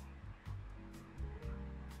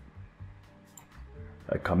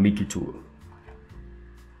 I can make it to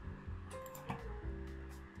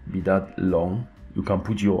be that long. You can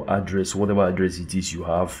put your address, whatever address it is you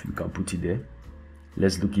have, you can put it there.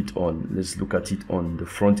 Let's look at it on the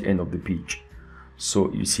front end of the page.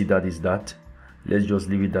 So you see that is that. Let's just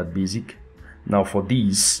leave it that basic. Now for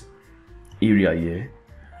this area here,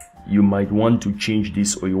 you might want to change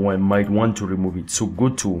this, or you might want to remove it. So go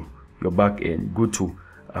to your back end, go to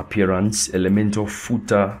appearance, Elementor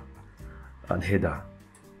footer and header.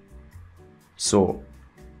 So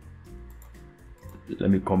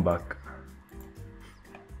let me come back.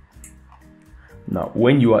 Now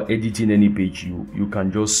when you are editing any page, you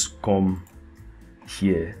can just come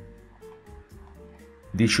here.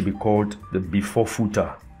 This should be called the before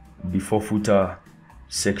footer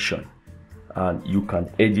section, and you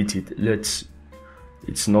can edit it.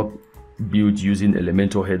 It's not built using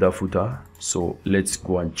Elementor header footer, so let's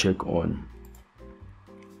go and check on.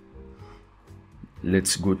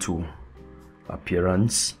 Let's go to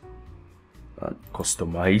appearance and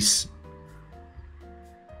customize.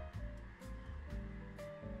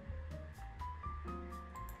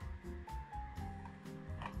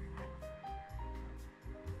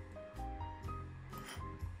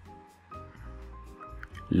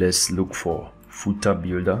 Let's look for footer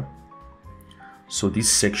builder. So this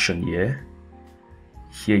section here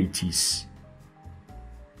it is.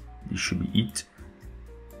 This should be it.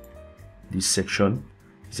 This section,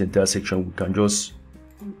 this entire section, we can just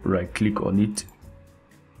right click on it.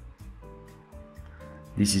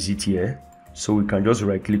 This is it here. So we can just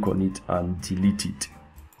right click on it and delete it.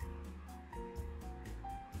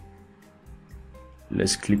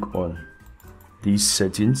 Let's click on these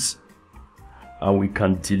settings and we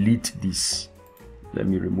can delete this. Let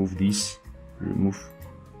me remove this, remove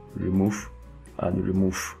and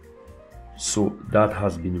remove. So that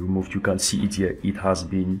has been removed. You can see it here, it has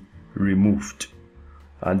been removed.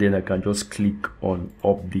 And then I can just click on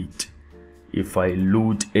update. If I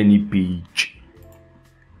load any page,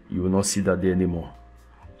 you will not see that there anymore.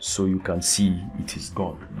 So you can see it is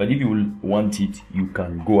gone. But if you want it, you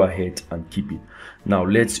can go ahead and keep it. Now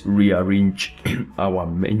let's rearrange our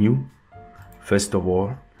menu. First of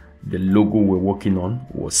all, the logo we're working on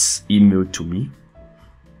was emailed to me.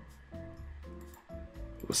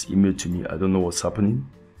 I don't know what's happening.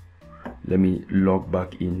 Let me log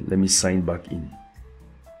back in. Let me sign back in.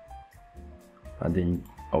 And then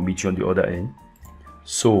I'll meet you on the other end.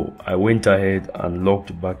 So I went ahead and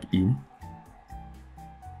logged back in.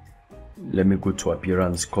 Let me go to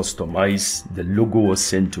appearance, customize. The logo was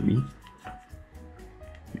sent to me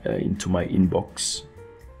into my inbox.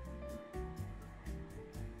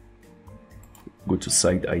 Go to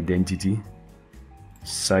site identity,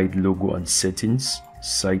 site logo and settings,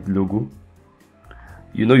 site logo.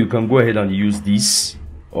 You know, you can go ahead and use this,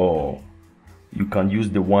 or you can use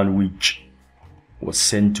the one which was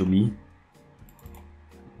sent to me.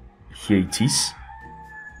 Here it is.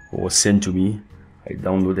 It was sent to me. I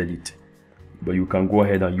downloaded it. But you can go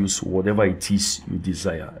ahead and use whatever it is you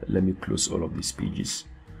desire. Let me close all of these pages.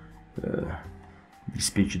 This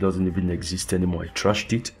page doesn't even exist anymore. I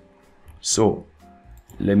trashed it. So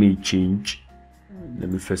let me change.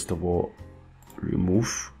 Let me first of all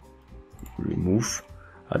remove,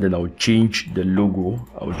 and then I'll change the logo.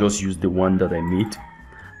 I'll just use the one that I made.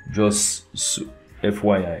 Just so,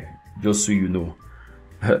 FYI, just so you know,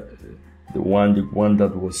 the one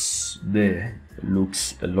that was there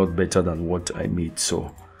looks a lot better than what I made.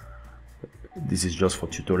 So this is just for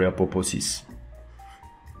tutorial purposes.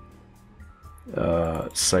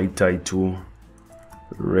 Site title,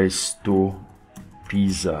 Resto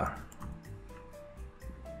Pizza.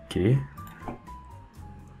 Okay,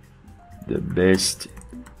 the best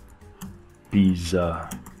pizza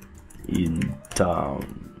in town.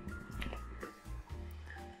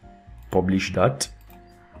 Publish that.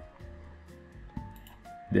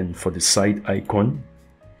 Then for the site icon,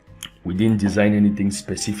 we didn't design anything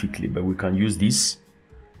specifically, but we can use this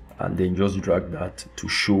and then just drag that to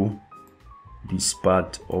show this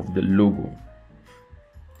part of the logo,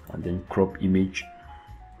 and then crop image.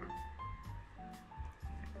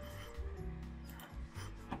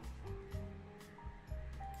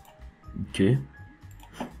 Okay,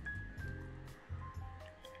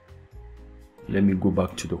 let me go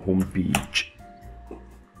back to the home page.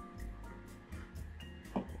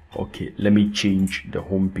 Okay, let me change the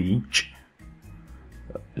home page.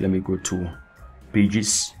 Let me go to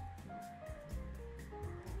pages.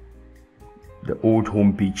 The old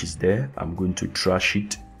home page is there. I'm going to trash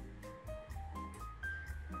it,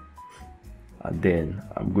 and then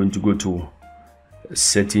I'm going to go to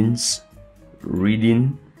settings,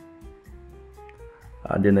 reading,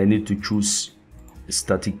 and then I need to choose a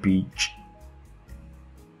static page,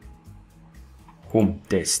 home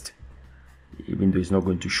test. Even though it's not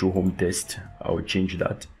going to show home test, I will change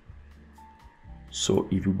that. So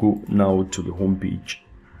if you go now to the home page,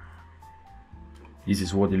 this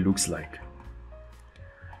is what it looks like.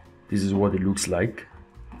 This is what it looks like.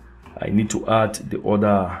 I need to add the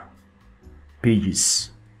other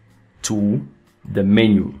pages to the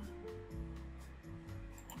menu.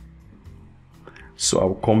 So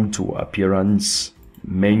I'll come to appearance,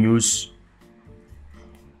 menus,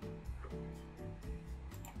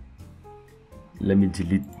 let me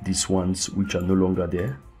delete these ones which are no longer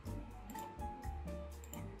there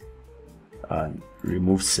and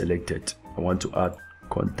remove selected. I want to add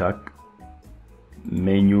contact,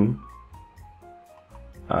 menu,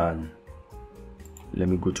 and let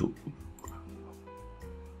me go to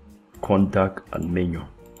contact and menu.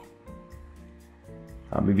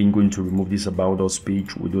 I'm even going to remove this about us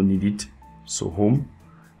page, we don't need it. So home,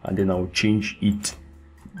 and then I'll change it,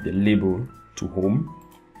 the label, to home,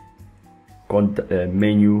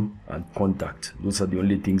 menu, and contact. Those are the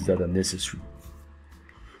only things that are necessary.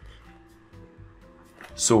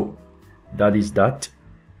 So that is that.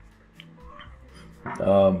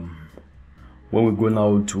 When we go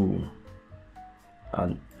now to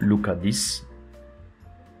and look at this,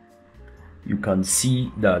 you can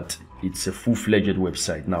see that it's a full-fledged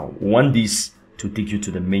website. Now we want this to take you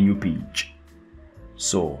to the menu page.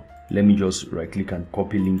 So let me just right click and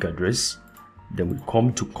copy link address. Then we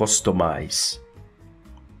come to customize,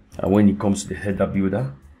 and when it comes to the header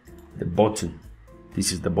builder, the button,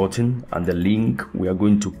 this is the button, and the link, we are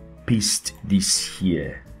going to paste this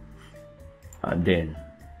here. And then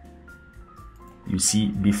you see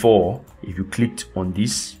before, if you clicked on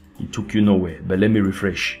this, it took you nowhere, but let me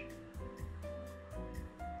refresh.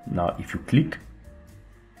 Now if you click,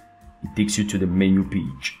 it takes you to the menu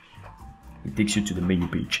page. It takes you to the menu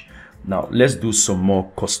page. Now let's do some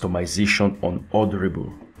more customization on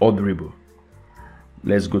Orderable.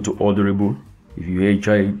 Let's go to Orderable. If you hear a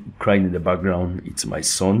child crying in the background, it's my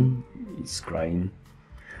son, he's crying.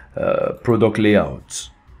 Product layout.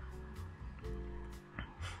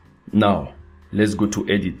 Now let's go to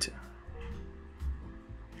edit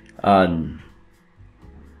and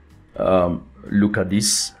look at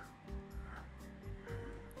this.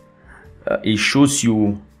 It shows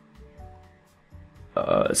you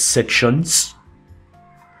sections.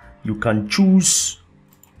 You can choose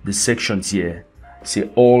the sections here, say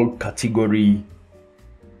all category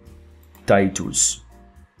titles.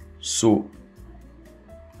 So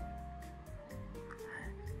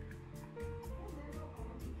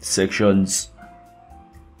sections,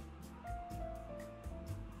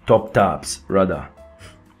 top tabs rather.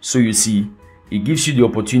 So you see, it gives you the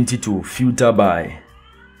opportunity to filter by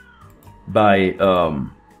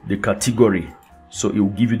the category. So it will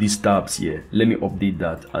give you these tabs here. Let me update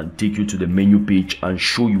that and take you to the menu page and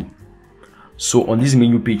show you. So on this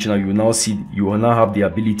menu page now, you will now see, you will now have the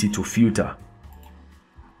ability to filter.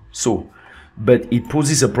 So, but it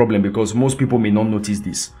poses a problem because most people may not notice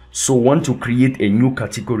this. So want to create a new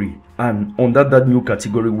category, and under that new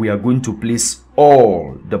category we are going to place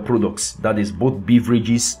all the products, that is both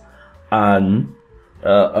beverages and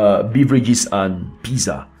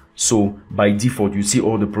pizza. So by default you see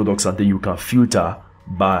all the products, and then you can filter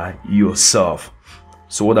by yourself.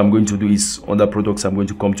 So what I'm going to do is, under products, I'm going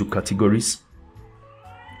to come to categories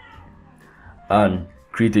and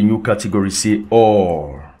create a new category, say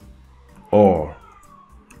all.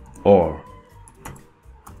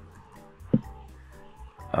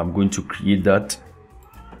 I'm going to create that,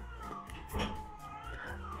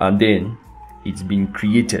 and then it's been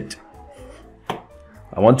created.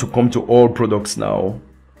 I want to come to all products now,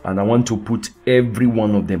 and I want to put every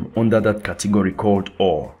one of them under that category called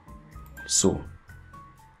all. So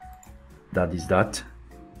that is that.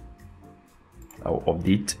 I'll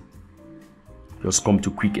update. Just come to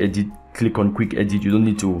quick edit, click on quick edit. You don't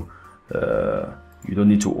need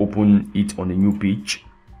to open it on a new page.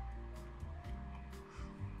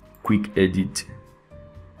 Quick edit,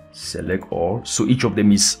 select all. So each of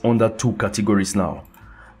them is under two categories now.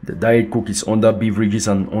 The Diet Coke is under beverages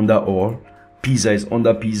and under all. Pizza is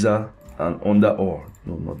under pizza and under all.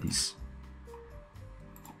 No, not this.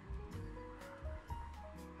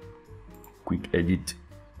 Quick edit.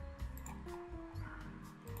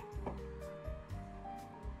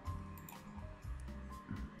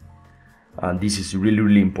 And this is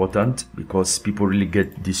really important because people really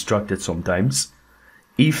get distracted sometimes.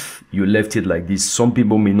 If you left it like this, some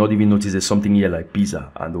people may not even notice there's something here like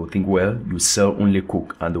pizza, and they'll think, well, you sell only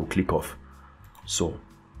Coke, and they'll click off. So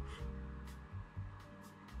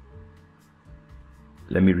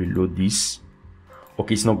let me reload this.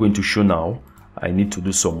 Okay, it's not going to show now. I need to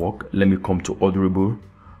do some work. Let me come to Orderable,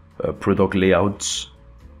 product layouts,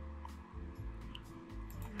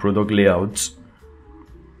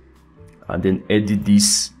 and then edit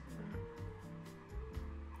this.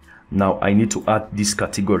 Now I need to add this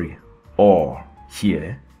category or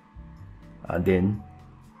here, and then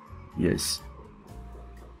yes.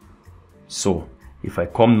 So if I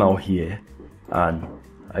come now here and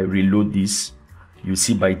I reload this, you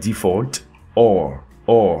see by default or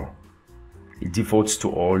it defaults to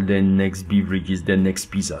all, then next beverages, then next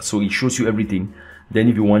pizza. So it shows you everything. Then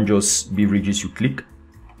if you want just beverages, you click.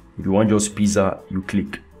 If you want just pizza, you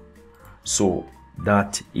click. So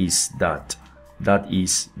that is that. That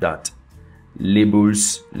is that.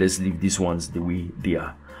 Labels, let's leave these ones the way they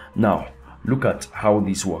are. Now look at how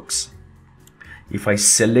this works. If I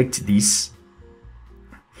select this,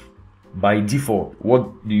 by default,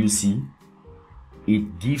 what do you see?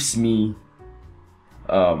 It gives me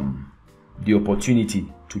the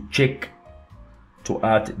opportunity to check to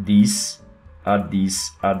add this, add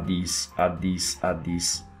this, add this, add this, add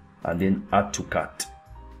this, and then add to cart.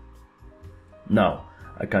 Now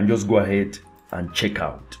I can just go ahead and check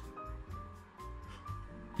out.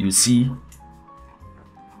 You see,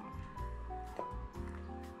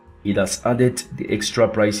 it has added the extra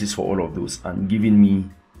prices for all of those and given me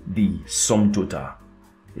the sum total.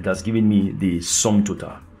 It has given me the sum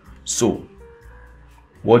total. So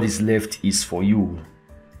what is left is for you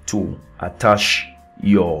to attach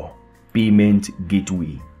your payment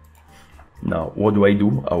gateway. Now what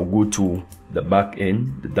do? I'll go to the back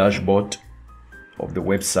end, the dashboard of the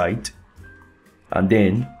website, and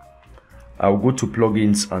then I'll go to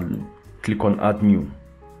plugins and click on add new.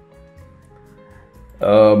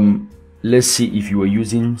 Let's see if you are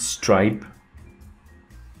using Stripe.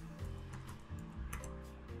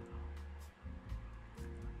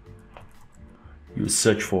 You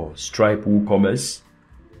search for Stripe WooCommerce,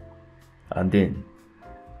 and then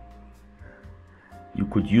you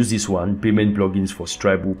could use this one, payment plugins for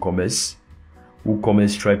Stripe WooCommerce, WooCommerce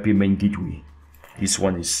Stripe payment gateway. This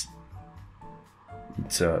one is,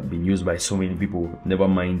 it's been used by so many people. Never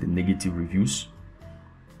mind the negative reviews.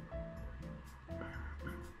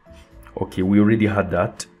 Okay, we already had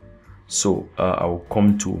that. So I'll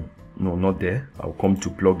come to, no, not there. I'll come to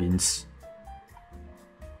plugins.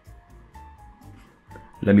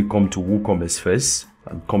 Let me come to WooCommerce first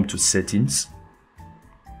and come to settings,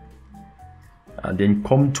 and then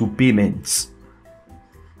come to payments,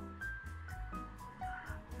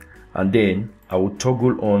 and then I will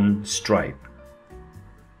toggle on Stripe.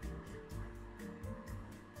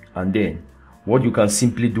 And then what you can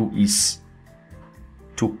simply do is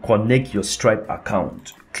to connect your Stripe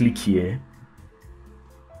account. Click here,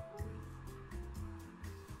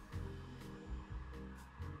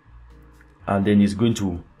 and then it's going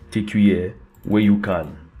to take you here where you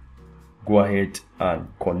can go ahead and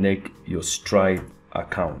connect your Stripe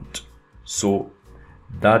account. So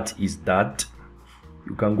that is that.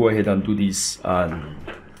 You can go ahead and do this, and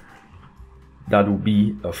that will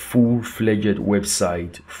be a full-fledged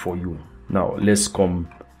website for you. Now let's come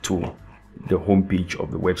to the home page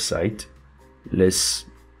of the website. Let's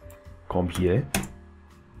come here.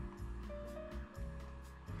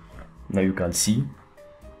 Now you can see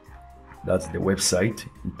that's the website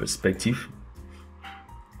in perspective,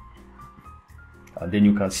 and then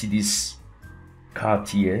you can see this cart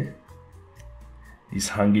here, this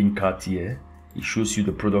hanging cart here. It shows you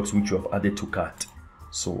the products which you have added to cart.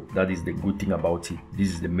 So that is the good thing about it. This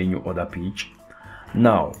is the menu order page.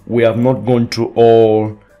 Now we have not gone through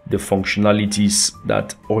all the functionalities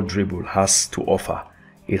that Orderable has to offer.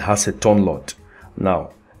 It has a ton lot.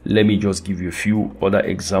 Now let me just give you a few other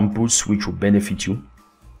examples which will benefit you.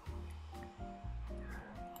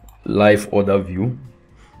 Live order view.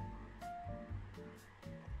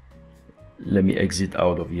 Let me exit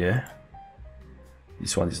out of here.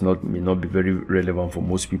 This one is may not be very relevant for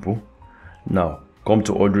most people. Now come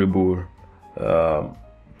to Orderable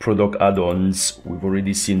product add-ons. We've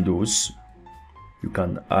already seen those. You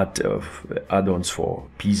can add add-ons for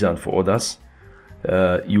pizza and for others.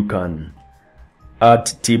 You can add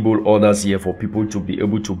table orders here for people to be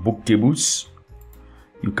able to book tables.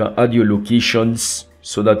 You can add your locations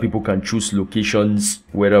so that people can choose locations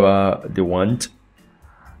wherever they want.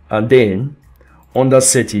 And then under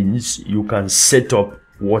settings, you can set up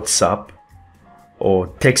WhatsApp or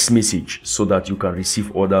text message so that you can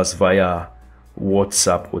receive orders via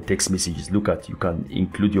WhatsApp or text messages. Look at, you can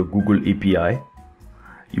include your Google API.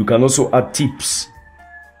 You can also add tips.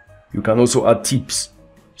 You can also add tips.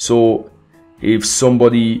 So if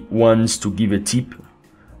somebody wants to give a tip,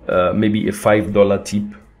 maybe a $5 tip,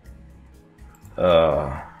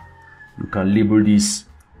 you can label this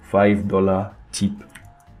 $5 tip.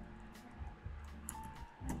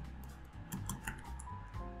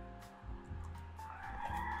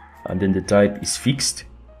 And then the type is fixed,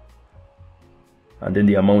 and then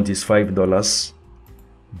the amount is $5.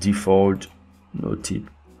 Default, no tip,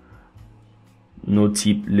 no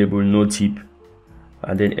tip, label no tip,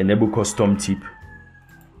 and then enable custom tip.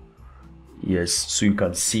 Yes, so you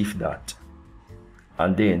can save that,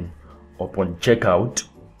 and then upon checkout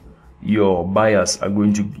your buyers are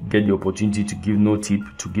going to get the opportunity to give no tip,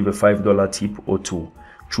 to give a $5 tip, or to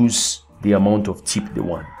choose the amount of tip they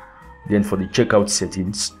want. Then for the checkout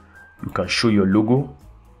settings, you can show your logo,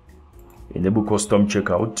 enable custom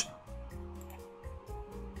checkout.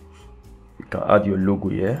 You can add your logo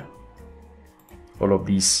here. All of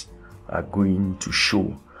these are going to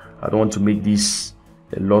show. I don't want to make this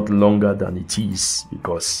a lot longer than it is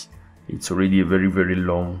because it's already a very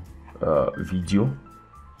long video.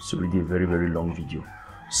 It's already a very long video.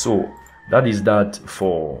 So that is that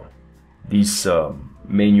for this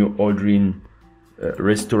menu ordering,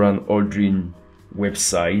 restaurant ordering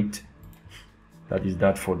website. That is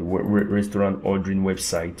that for the restaurant ordering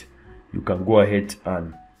website. You can go ahead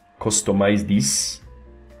and customize this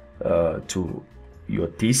to your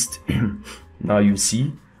taste. Now you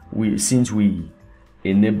see, since we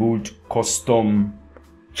enabled custom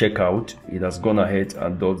checkout, it has gone ahead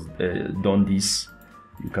and done this.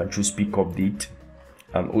 You can choose pick up date,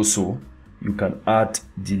 and also you can add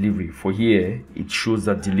delivery. For here it shows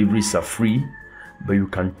that deliveries are free, but you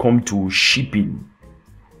can come to shipping.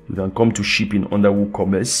 You can come to shipping under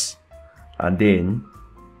WooCommerce, and then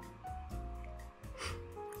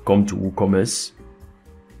come to WooCommerce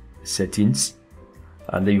settings,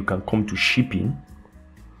 and then you can come to shipping,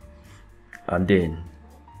 and then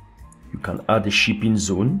you can add a shipping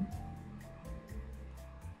zone.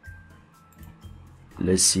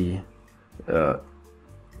 Let's see,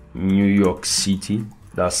 New York City.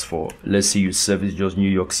 That's for, let's say you service just New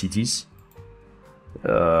York cities.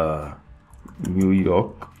 New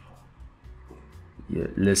York, yeah,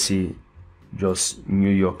 let's say just New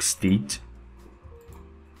York State.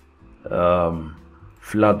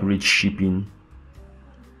 Flat rate shipping,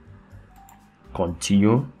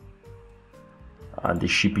 continue, and the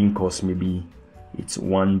shipping cost, maybe it's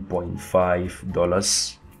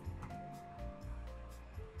 $1.5.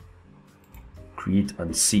 Create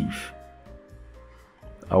and save.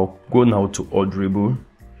 I'll go now to Orderable.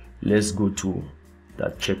 Let's go to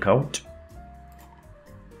that checkout.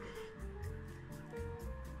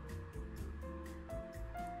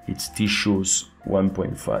 It still shows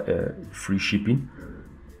 1.5 free shipping.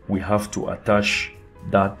 We have to attach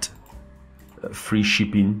that free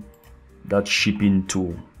shipping, that shipping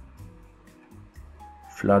to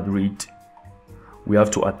flat rate. We have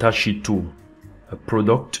to attach it to a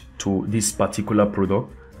product, to this particular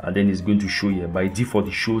product, and then it's going to show here. By default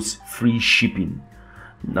it shows free shipping.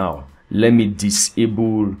 Now let me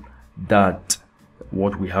disable that,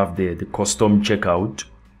 what we have there, the custom checkout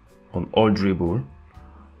on Orderable.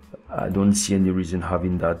 I don't see any reason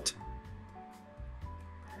having that.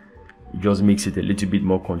 It just makes it a little bit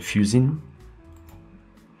more confusing.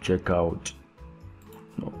 Checkout,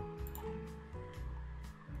 no.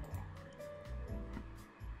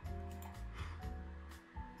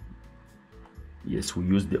 Yes, we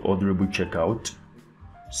use the Orderable checkout.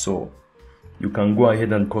 So you can go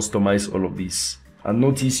ahead and customize all of this. And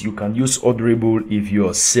notice you can use Orderable if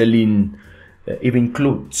you're selling even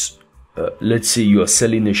clothes. Let's say you are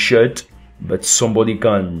selling a shirt, but somebody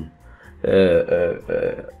can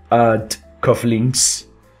add cufflinks.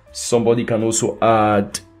 Somebody can also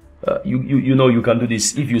add you know, you can do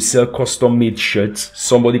this if you sell custom made shirts.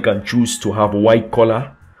 Somebody can choose to have white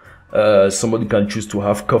collar, somebody can choose to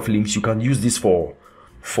have cufflinks. You can use this for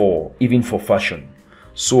even for fashion.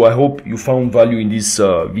 So I hope you found value in this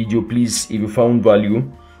video. Please, if you found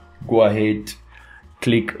value, go ahead,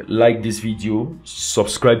 click like this video,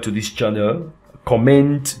 subscribe to this channel,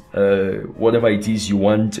 comment whatever it is you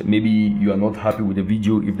want. Maybe you are not happy with the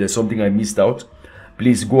video. If there's something I missed out,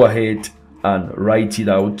 please go ahead and write it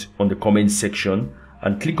out on the comment section,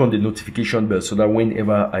 and click on the notification bell so that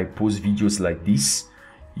whenever I post videos like this,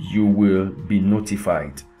 you will be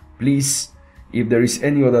notified. Please, if there is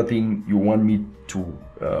any other thing you want me to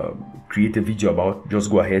create a video about, just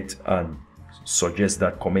go ahead and suggest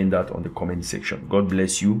that, comment that on the comment section. God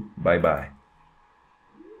bless you. Bye bye.